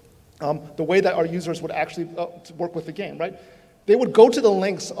the way that our users would actually work with the game, right? They would go to the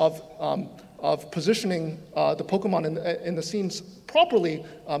lengths of positioning the Pokemon in the scenes properly,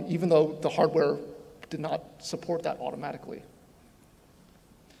 even though the hardware did not support that automatically.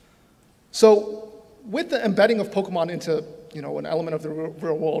 So with the embedding of Pokemon into an element of the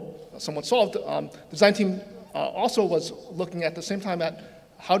real world somewhat solved, the design team also was looking at the same time at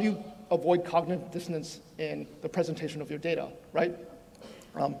how do you avoid cognitive dissonance in the presentation of your data, right?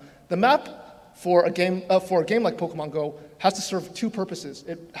 The map for a game like Pokemon Go has to serve two purposes.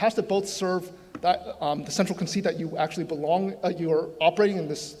 It has to both serve that, the central conceit that you actually belong, you're operating in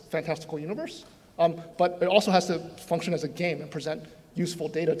this fantastical universe, but it also has to function as a game and present useful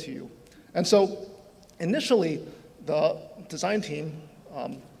data to you. And so initially, the design team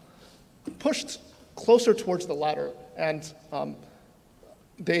pushed closer towards the latter, and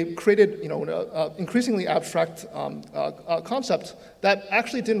they created an increasingly abstract concept that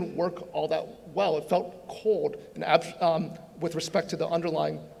actually didn't work all that well. It felt cold and with respect to the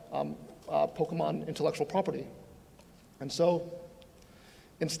underlying Pokemon intellectual property. And so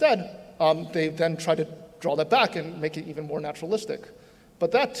instead, they then tried to draw that back and make it even more naturalistic.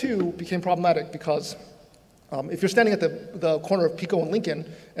 But that too became problematic because if you're standing at the corner of Pico and Lincoln,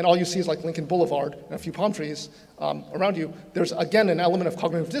 and all you see is like Lincoln Boulevard and a few palm trees around you, there's again an element of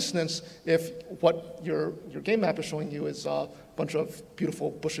cognitive dissonance if what your game map is showing you is a bunch of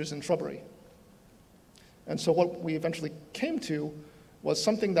beautiful bushes and shrubbery. And so what we eventually came to was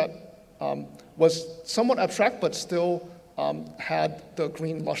something that was somewhat abstract, but still had the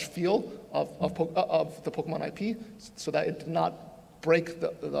green lush feel of the Pokemon IP, so that it did not break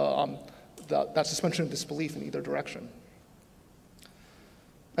that suspension of disbelief in either direction.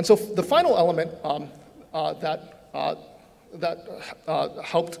 And so the final element that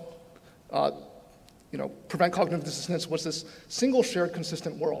helped prevent cognitive dissonance was this single shared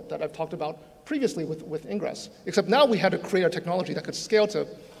consistent world that I've talked about previously with Ingress, except now we had to create a technology that could scale to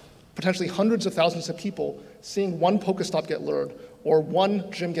potentially hundreds of thousands of people seeing one Pokestop get lured or one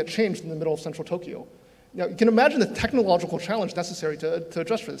gym get changed in the middle of central Tokyo. Now, you can imagine the technological challenge necessary to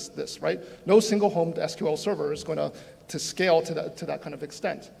address this, right? No single-homed SQL server is going to scale to that kind of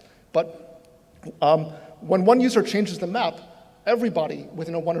extent. But when one user changes the map, everybody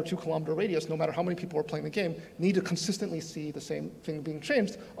within a 1 or 2 kilometer radius, no matter how many people are playing the game, need to consistently see the same thing being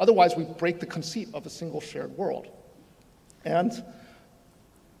changed. Otherwise, we break the conceit of a single shared world. And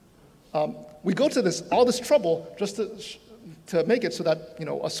we go to all this trouble just to make it so that a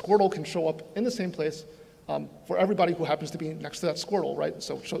Squirtle can show up in the same place for everybody who happens to be next to that Squirtle, right?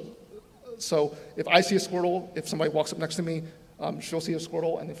 So if I see a Squirtle, if somebody walks up next to me, she'll see a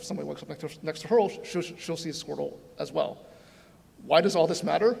Squirtle, and if somebody walks up next to her, she'll see a Squirtle as well. Why does all this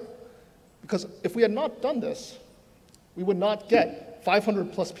matter? Because if we had not done this, we would not get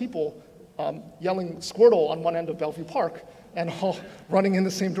 500 plus people yelling Squirtle on one end of Bellevue Park and all running in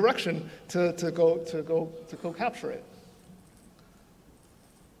the same direction to go capture it.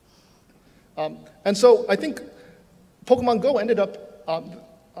 And so I think Pokemon Go ended up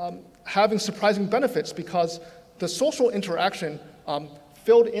having surprising benefits because the social interaction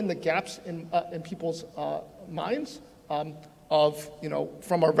filled in the gaps in people's minds of,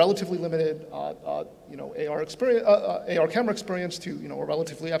 from our relatively limited, AR experience, AR camera experience to, a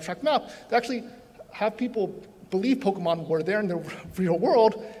relatively abstract map, to actually have people believe Pokemon were there in the real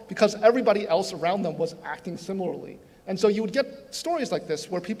world because everybody else around them was acting similarly. And so you would get stories like this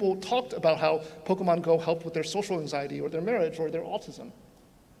where people talked about how Pokemon Go helped with their social anxiety or their marriage or their autism.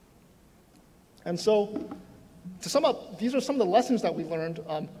 And so, to sum up, these are some of the lessons that we learned,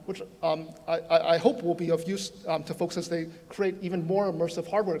 which I hope will be of use to folks as they create even more immersive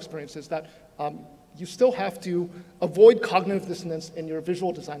hardware experiences, that you still have to avoid cognitive dissonance in your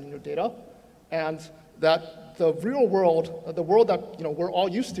visual design and your data, and that the real world, the world that we're all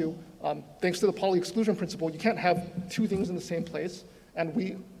used to, thanks to the Pauli exclusion principle, you can't have two things in the same place.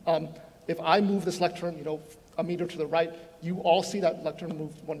 And if I move this lectern, a meter to the right, you all see that lectern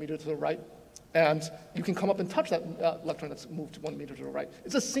move 1 meter to the right. And you can come up and touch that lectern that's moved 1 meter to the right.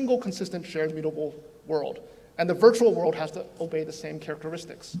 It's a single, consistent, shared, mutable world. And the virtual world has to obey the same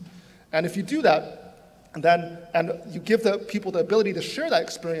characteristics. And if you do that, and you give the people the ability to share that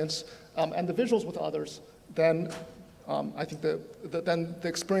experience and the visuals with others, then I think then the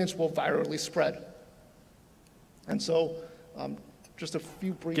experience will virally spread. And so, just a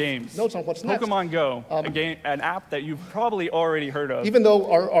few brief notes on what's next. Pokemon Go, an app that you've probably already heard of. Even though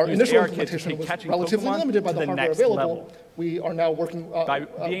our initial implementation was relatively limited by the hardware available, we are now working by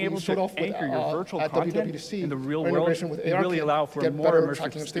being able to anchor your virtual content in the real world. With you really allow for a more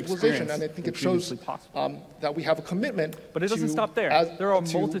immersive stabilization, and I think it shows that we have a commitment. But it doesn't stop there. There are a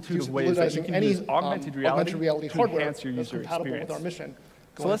multitude of ways that you can use augmented reality to enhance your user experience. With our mission.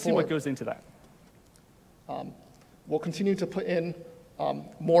 So let's see what goes into that. We'll continue to put in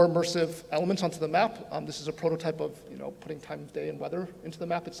more immersive elements onto the map. This is a prototype of putting time of day and weather into the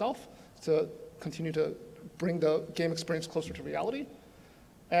map itself to continue to bring the game experience closer to reality.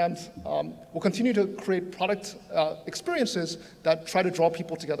 And we'll continue to create product experiences that try to draw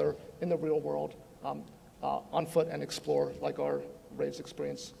people together in the real world on foot and explore, like our Raves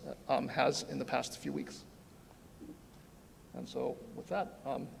experience has in the past few weeks. And so with that,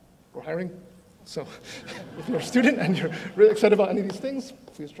 we're hiring. So if you're a student and you're really excited about any of these things,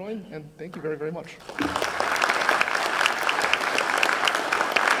 please join, and thank you very, very much.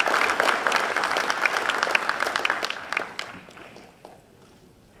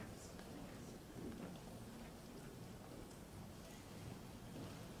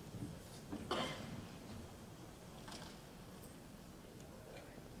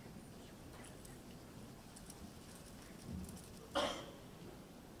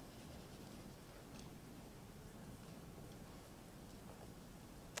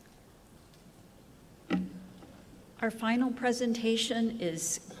 Our final presentation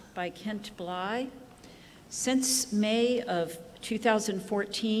is by Kent Bly. Since May of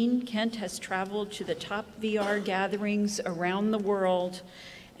 2014, Kent has traveled to the top VR gatherings around the world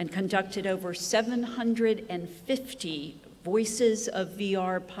and conducted over 750 Voices of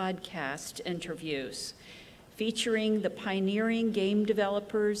VR podcast interviews, featuring the pioneering game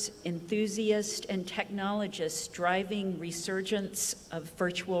developers, enthusiasts, and technologists driving resurgence of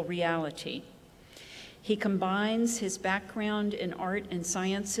virtual reality. He combines his background in art and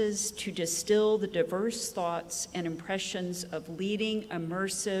sciences to distill the diverse thoughts and impressions of leading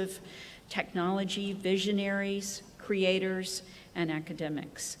immersive technology visionaries, creators, and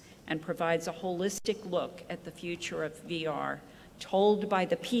academics, and provides a holistic look at the future of VR, told by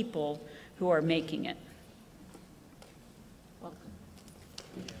the people who are making it.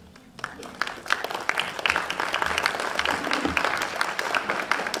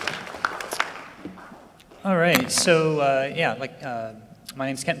 All right, so my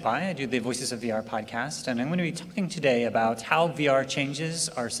name's Kent Bly. I do the Voices of VR podcast, and I'm going to be talking today about how VR changes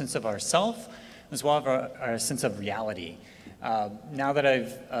our sense of ourself as well as our sense of reality. Now that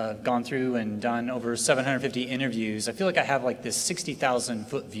I've gone through and done over 750 interviews, I feel like I have like this 60,000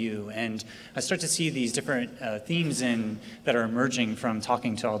 foot view, and I start to see these different themes that are emerging from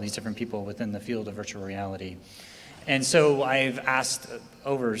talking to all these different people within the field of virtual reality. And so I've asked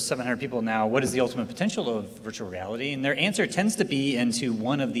over 700 people now, what is the ultimate potential of virtual reality? And their answer tends to be into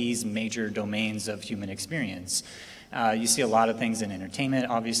one of these major domains of human experience. You see a lot of things in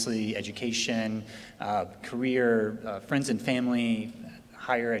entertainment, obviously, education, career, friends and family,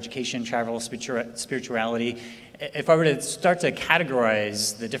 higher education, travel, spirituality. If I were to start to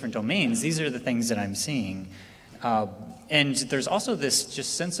categorize the different domains, these are the things that I'm seeing. And there's also this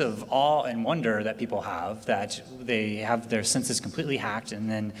just sense of awe and wonder that people have, that they have their senses completely hacked,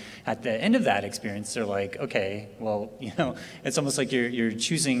 and then at the end of that experience, they're like, okay, well, you know, it's almost like you're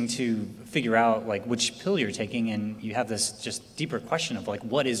choosing to figure out like which pill you're taking, and you have this just deeper question of like,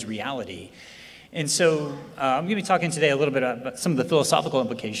 what is reality? And so I'm going to be talking today a little bit about some of the philosophical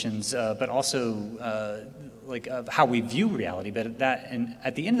implications, but also like of how we view reality. But and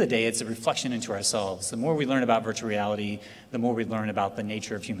at the end of the day, it's a reflection into ourselves. The more we learn about virtual reality, the more we learn about the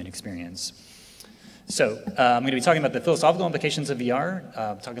nature of human experience. So I'm going to be talking about the philosophical implications of VR,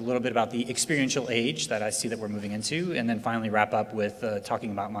 talk a little bit about the experiential age that I see that we're moving into, and then finally wrap up with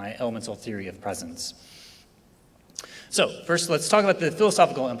talking about my elemental theory of presence. So first, let's talk about the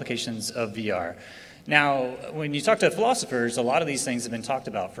philosophical implications of VR. Now, when you talk to philosophers, a lot of these things have been talked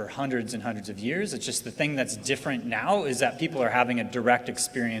about for hundreds and hundreds of years. It's just the thing that's different now is that people are having a direct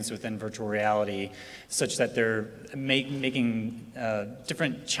experience within virtual reality such that they're making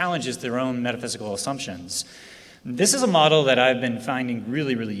different challenges to their own metaphysical assumptions. This is a model that I've been finding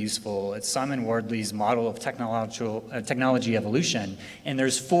really, really useful. It's Simon Wardley's model of technology evolution, and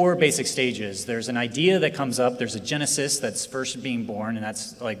there's 4 basic stages. There's an idea that comes up, there's a genesis that's first being born, and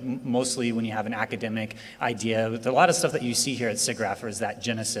that's like mostly when you have an academic idea. A lot of stuff that you see here at SIGGRAPH is that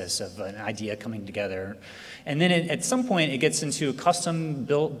genesis of an idea coming together. And then at some point, it gets into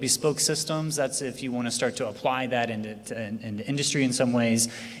custom-built, bespoke systems. That's if you want to start to apply that into industry in some ways.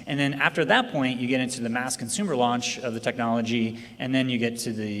 And then after that point, you get into the mass consumer launch of the technology, and then you get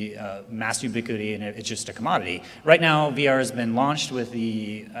to the mass ubiquity, and it's just a commodity. Right now, VR has been launched with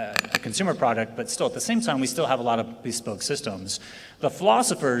the consumer product, but still at the same time, we still have a lot of bespoke systems. The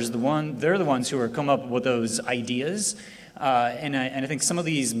philosophers, they're the ones who are come up with those ideas. And I think some of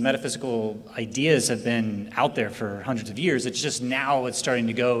these metaphysical ideas have been out there for hundreds of years. It's just now it's starting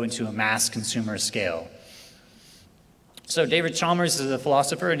to go into a mass consumer scale. So David Chalmers is a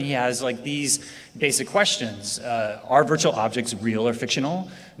philosopher, and he has like these basic questions. Are virtual objects real or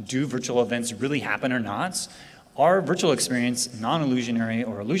fictional? Do virtual events really happen or not? Are virtual experience non-illusionary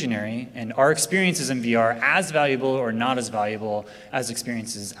or illusionary? And are experiences in VR as valuable or not as valuable as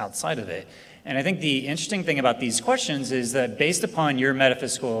experiences outside of it? And I think the interesting thing about these questions is that based upon your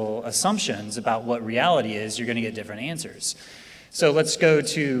metaphysical assumptions about what reality is, you're going to get different answers. So let's go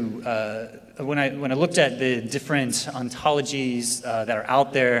to, when I looked at the different ontologies that are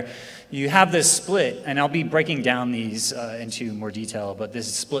out there, you have this split, and I'll be breaking down these into more detail, but this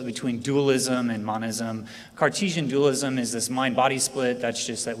is split between dualism and monism. Cartesian dualism is this mind-body split. That's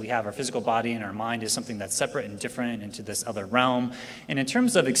just that we have our physical body and our mind is something that's separate and different into this other realm. And in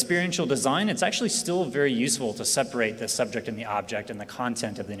terms of experiential design, it's actually still very useful to separate the subject and the object and the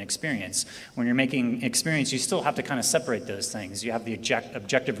content of an experience. When you're making experience, you still have to kind of separate those things. You have the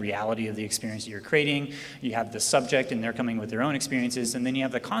objective reality of the experience that you're creating, you have the subject and they're coming with their own experiences, and then you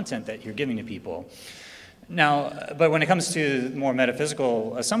have the content that you're giving to people. Now, but when it comes to more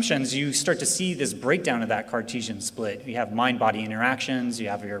metaphysical assumptions, you start to see this breakdown of that Cartesian split. You have mind-body interactions, you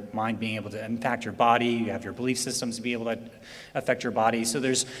have your mind being able to impact your body, you have your belief systems be able to affect your body. So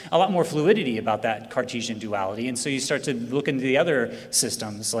there's a lot more fluidity about that Cartesian duality. And so you start to look into the other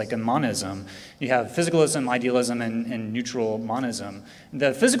systems, like in monism. You have physicalism, idealism, and neutral monism.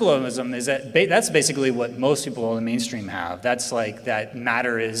 The physicalism is that's basically what most people in the mainstream have. That's like that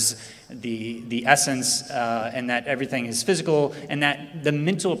matter is the essence, and that everything is physical, and that the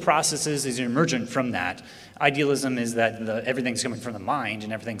mental processes is emergent from that. Idealism is that everything's coming from the mind,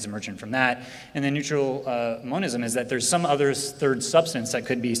 and everything's emergent from that. And then neutral monism is that there's some other third substance that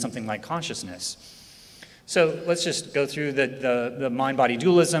could be something like consciousness. So let's just go through the mind-body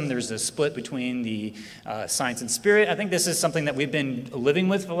dualism. There's a split between the science and spirit. I think this is something that we've been living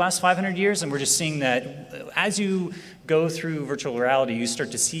with for the last 500 years, and we're just seeing that as you go through virtual reality, you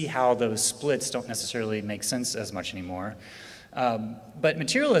start to see how those splits don't necessarily make sense as much anymore. But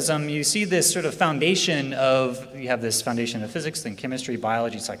materialism, you see this sort of foundation of, you have this foundation of physics, then chemistry,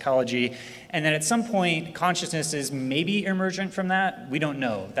 biology, psychology, and then at some point, consciousness is maybe emergent from that. We don't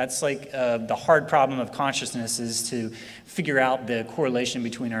know. That's like the hard problem of consciousness is to figure out the correlation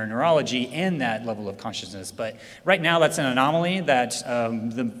between our neurology and that level of consciousness. But right now, that's an anomaly that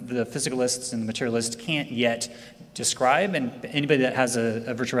the physicalists and the materialists can't yet describe, and anybody that has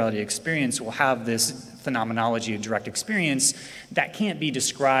a virtual reality experience will have this phenomenology of direct experience that can't be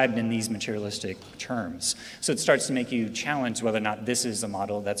described in these materialistic terms. So it starts to make you challenge whether or not this is a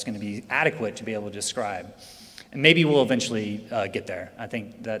model that's going to be adequate to be able to describe. And maybe we'll eventually get there. I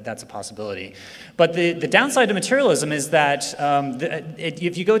think that's a possibility. But the downside to materialism is that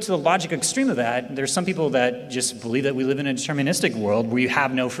if you go to the logic extreme of that, there's some people that just believe that we live in a deterministic world where you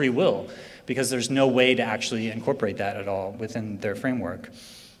have no free will. because there's no way to actually incorporate that at all within their framework.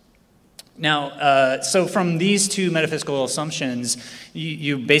 Now, so from these two metaphysical assumptions,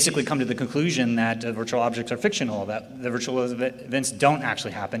 you basically come to the conclusion that virtual objects are fictional, that the virtual events don't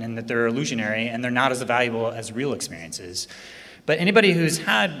actually happen, and that they're illusionary, and they're not as valuable as real experiences. But anybody who's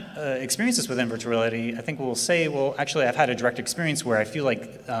had experiences within virtual reality, I think will say, well, actually, I've had a direct experience where I feel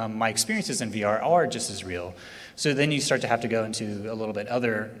like my experiences in VR are just as real. So then you start to have to go into a little bit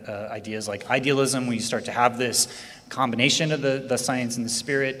other ideas like idealism, where you start to have this combination of the science and the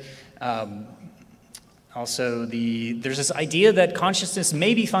spirit. Also, there's this idea that consciousness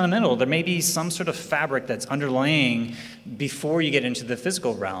may be fundamental. There may be some sort of fabric that's underlying before you get into the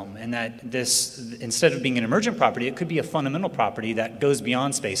physical realm, and that this, instead of being an emergent property, it could be a fundamental property that goes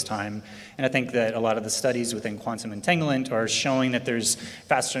beyond space-time. And I think that a lot of the studies within quantum entanglement are showing that there's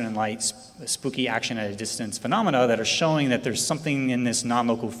faster-than-light, spooky action at a distance phenomena that are showing that there's something in this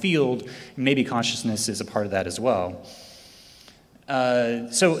non-local field. Maybe consciousness is a part of that as well.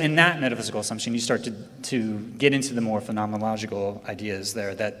 So in that metaphysical assumption, you start to get into the more phenomenological ideas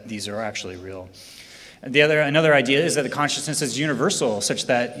there, that these are actually real. Another idea is that the consciousness is universal, such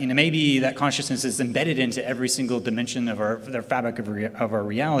that maybe that consciousness is embedded into every single dimension of the fabric of our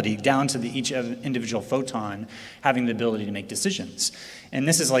reality, down to each individual photon having the ability to make decisions. And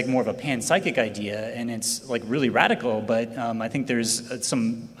this is like more of a panpsychic idea, and it's like really radical, but I think there's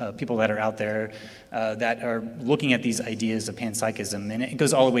some people that are out there that are looking at these ideas of panpsychism, and it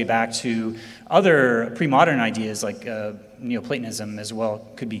goes all the way back to other pre-modern ideas like Neoplatonism as well,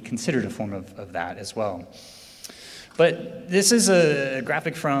 could be considered a form of that as well. But this is a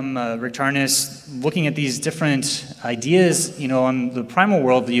graphic from Rick Tarnas looking at these different ideas, on the primal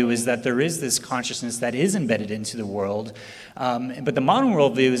worldview is that there is this consciousness that is embedded into the world, but the modern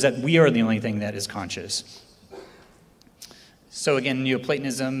worldview is that we are the only thing that is conscious. So again,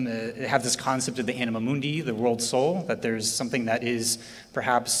 Neoplatonism have this concept of the anima mundi, the world soul, that there's something that is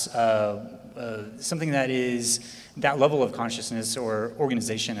perhaps something that is that level of consciousness or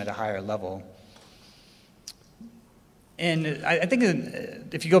organization at a higher level. And I think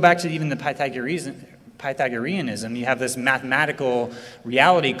if you go back to even the Pythagoreanism, you have this mathematical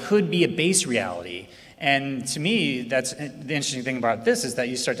reality could be a base reality. And to me, that's the interesting thing about this is that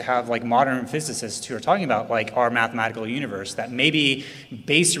you start to have like modern physicists who are talking about like our mathematical universe, that maybe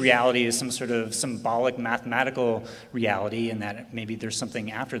base reality is some sort of symbolic mathematical reality and that maybe there's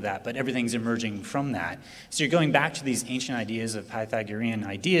something after that, but everything's emerging from that. So you're going back to these ancient ideas of Pythagorean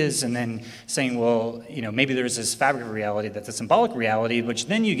ideas and then saying, well, maybe there's this fabric of reality that's a symbolic reality, which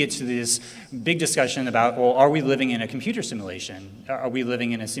then you get to this big discussion about, well, are we living in a computer simulation? Are we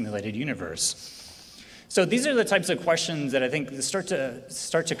living in a simulated universe? So these are the types of questions that I think start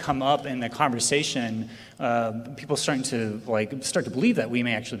to come up in the conversation. People starting to start to believe that we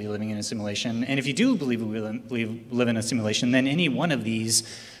may actually be living in a simulation. And if you do believe we live in a simulation, then any one of these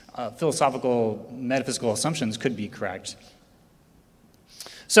philosophical, metaphysical assumptions could be correct.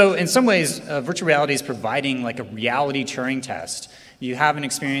 So in some ways, virtual reality is providing like a reality Turing test. You have an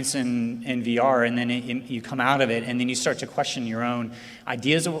experience in VR, and then you come out of it, and then you start to question your own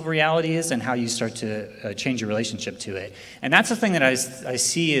ideas of what reality is and how you start to change your relationship to it. And that's the thing that I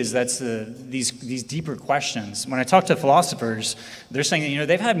see is these deeper questions. When I talk to philosophers, they're saying that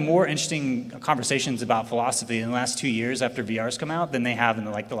they've had more interesting conversations about philosophy in the last 2 years after VR's come out than they have in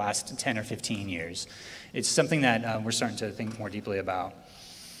the last 10 or 15 years. It's something that we're starting to think more deeply about.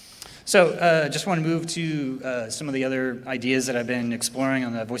 So just want to move to some of the other ideas that I've been exploring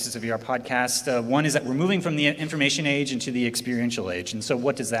on the Voices of VR podcast. One is that we're moving from the information age into the experiential age. And so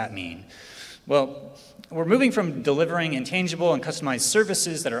what does that mean? Well, we're moving from delivering intangible and customized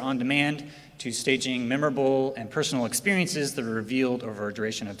services that are on demand to staging memorable and personal experiences that are revealed over a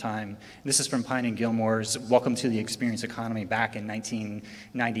duration of time. This is from Pine and Gilmore's Welcome to the Experience Economy back in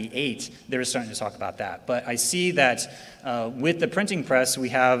 1998. They were starting to talk about that. But I see that with the printing press, we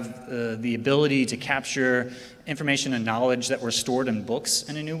have the ability to capture information and knowledge that were stored in books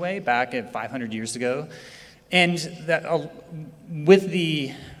in a new way back at 500 years ago. And that with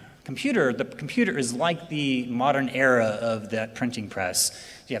the computer is like the modern era of that printing press.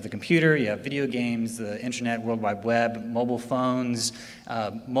 You have the computer, you have video games, the internet, World Wide Web, mobile phones,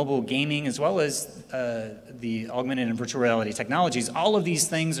 mobile gaming, as well as the augmented and virtual reality technologies. All of these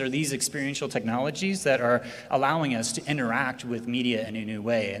things are these experiential technologies that are allowing us to interact with media in a new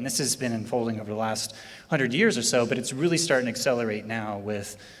way. And this has been unfolding over the last 100 years or so, but it's really starting to accelerate now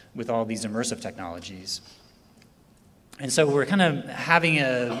with all these immersive technologies. And so we're kind of having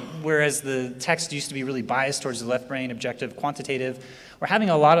whereas the text used to be really biased towards the left brain, objective, quantitative, we're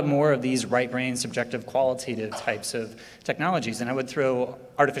having a lot more of these right brain, subjective, qualitative types of technologies. And I would throw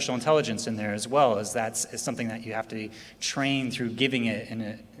artificial intelligence in there as well, as that's something that you have to train through giving it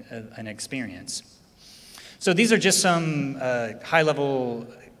an experience. So these are just some high-level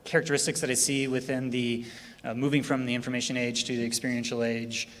characteristics that I see within the moving from the information age to the experiential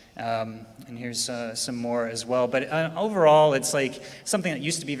age. And here's some more as well. But overall, it's like something that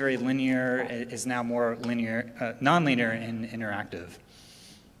used to be very linear is now more linear, non-linear and interactive.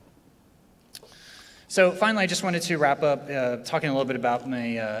 So finally, I just wanted to wrap up talking a little bit about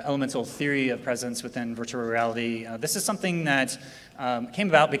my elemental theory of presence within virtual reality. This is something that came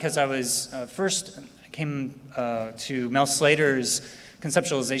about because I was first came to Mel Slater's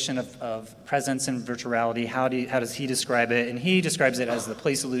conceptualization of presence in virtual reality. How does he describe it? And he describes it as the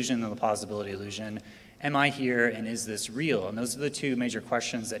place illusion and the plausibility illusion. Am I here and is this real? And those are the two major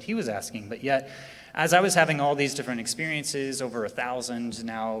questions that he was asking. But yet, as I was having all these different experiences, over 1,000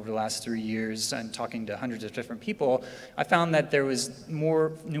 now over the last 3 years, and talking to hundreds of different people, I found that there was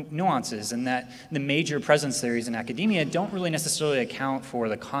more nuances, and that the major presence theories in academia don't really necessarily account for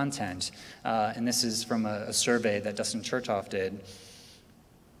the content. And this is from a survey that Dustin Chertoff did.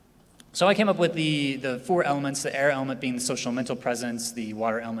 So I came up with the 4 elements, the air element being the social mental presence, the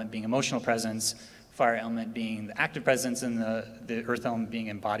water element being emotional presence, fire element being the active presence, and the earth element being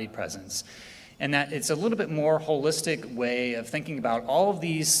embodied presence. And that it's a little bit more holistic way of thinking about all of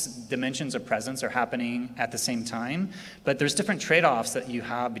these dimensions of presence are happening at the same time, but there's different trade-offs that you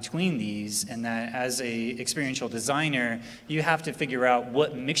have between these, and that as a experiential designer, you have to figure out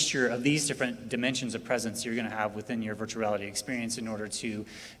what mixture of these different dimensions of presence you're going to have within your virtual reality experience in order to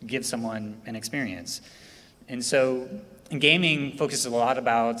give someone an experience. And so gaming focuses a lot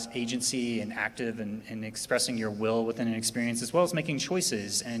about agency and active and expressing your will within an experience, as well as making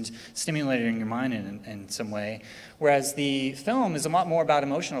choices and stimulating your mind in some way. Whereas the film is a lot more about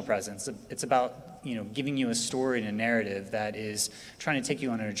emotional presence. It's about giving you a story and a narrative that is trying to take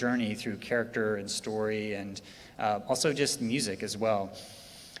you on a journey through character and story, and also just music as well.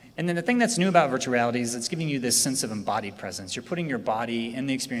 And then the thing that's new about virtual reality is it's giving you this sense of embodied presence. You're putting your body in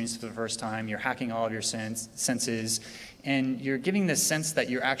the experience for the first time, you're hacking all of your senses, and you're giving this sense that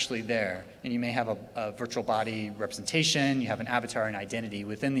you're actually there. And you may have a virtual body representation, you have an avatar and identity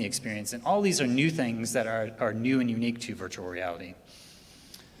within the experience, and all these are new things that are new and unique to virtual reality.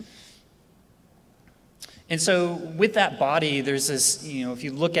 And so with that body, there's this, if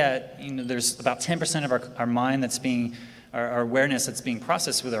you look at, there's about 10% of our mind that's being our awareness that's being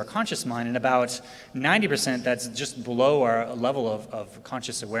processed with our conscious mind, and about 90% that's just below our level of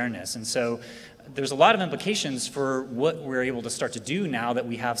conscious awareness. And so there's a lot of implications for what we're able to start to do now that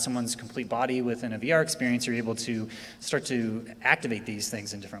we have someone's complete body within a VR experience. You're able to start to activate these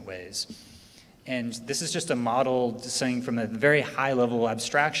things in different ways. And this is just a model saying from a very high level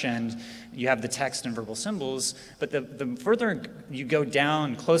abstraction, you have the text and verbal symbols, but the further you go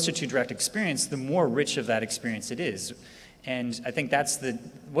down closer to direct experience, the more rich of that experience it is. And I think that's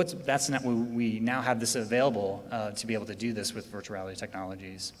not what we now have this available to be able to do this with virtual reality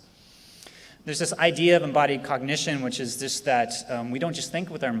technologies. There's this idea of embodied cognition, which is just that we don't just think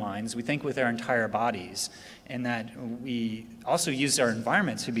with our minds, we think with our entire bodies, and that we also use our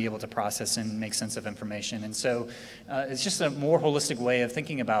environment to be able to process and make sense of information. And so it's just a more holistic way of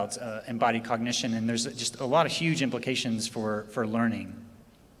thinking about embodied cognition, and there's just a lot of huge implications for learning.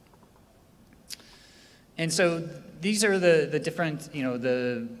 And so these are the different,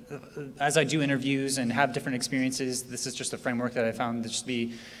 as I do interviews and have different experiences, this is just a framework that I found to just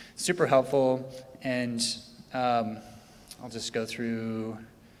be super helpful. And I'll just go through,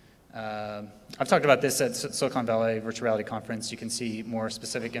 I've talked about this at Silicon Valley Virtual Reality Conference. You can see more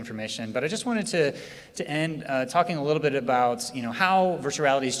specific information. But I just wanted to end talking a little bit about how virtual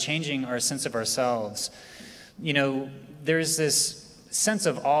reality is changing our sense of ourselves. There's this sense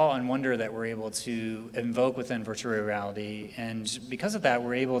of awe and wonder that we're able to invoke within virtual reality, and because of that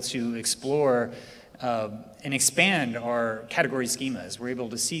we're able to explore and expand our category schemas. We're able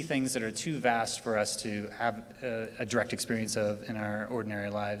to see things that are too vast for us to have a direct experience of in our ordinary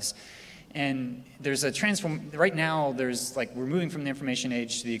lives. And there's a right now there's we're moving from the information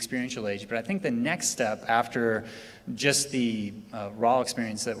age to the experiential age, but I think the next step after just the raw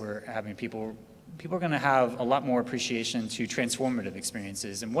experience that we're having, people are going to have a lot more appreciation to transformative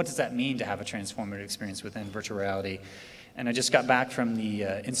experiences. And what does that mean to have a transformative experience within virtual reality? And I just got back from the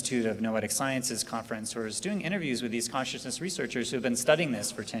Institute of Noetic Sciences conference, where I was doing interviews with these consciousness researchers who have been studying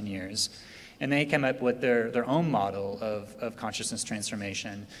this for 10 years. And they came up with their own model of consciousness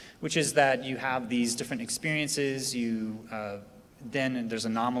transformation, which is that you have these different experiences, you then there's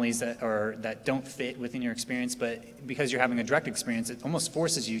anomalies that don't fit within your experience, but because you're having a direct experience, it almost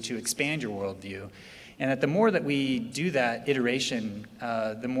forces you to expand your worldview. And that the more that we do that iteration,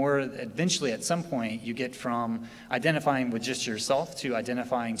 the more eventually at some point you get from identifying with just yourself to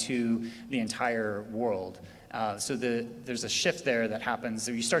identifying to the entire world. So there's a shift there that happens.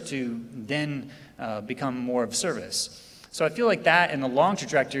 So you start to then become more of service. So I feel like that and the long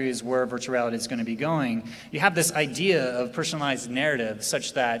trajectory is where virtual reality is going to be going. You have this idea of personalized narrative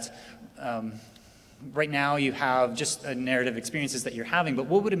such that right now you have just a narrative experiences that you're having, but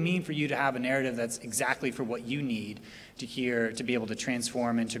what would it mean for you to have a narrative that's exactly for what you need to hear, to be able to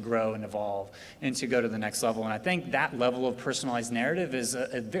transform and to grow and evolve and to go to the next level? And I think that level of personalized narrative is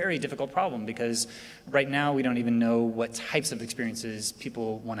a very difficult problem, because right now we don't even know what types of experiences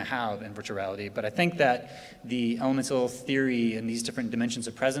people want to have in virtual reality. But I think that the elemental theory and these different dimensions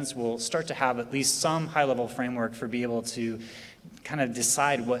of presence will start to have at least some high-level framework for being able to kind of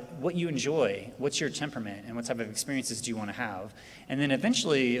decide what you enjoy, what's your temperament, and what type of experiences do you want to have. And then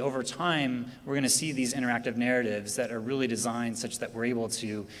eventually, over time, we're going to see these interactive narratives that are really designed such that we're able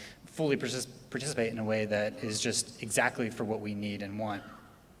to fully participate in a way that is just exactly for what we need and want.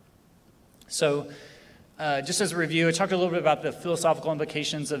 So just as a review, I talked a little bit about the philosophical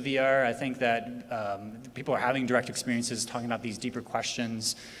implications of VR. I think that people are having direct experiences talking about these deeper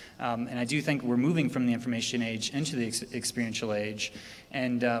questions. And I do think we're moving from the information age into the experiential age.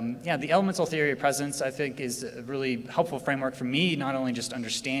 And yeah, the elemental theory of presence, I think, is a really helpful framework for me, not only just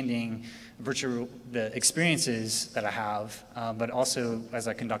understanding the experiences that I have, but also as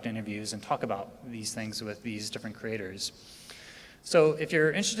I conduct interviews and talk about these things with these different creators. So if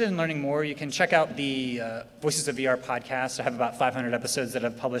you're interested in learning more, you can check out the Voices of VR podcast. I have about 500 episodes that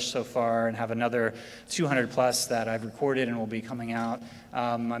I've published so far and have another 200 plus that I've recorded and will be coming out.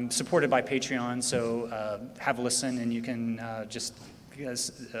 I'm supported by Patreon, so have a listen, and you can just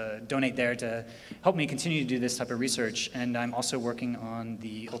donate there to help me continue to do this type of research. And I'm also working on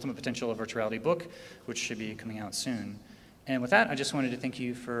the Ultimate Potential of Virtual Reality book, which should be coming out soon. And with that, I just wanted to thank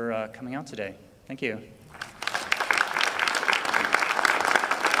you for coming out today. Thank you.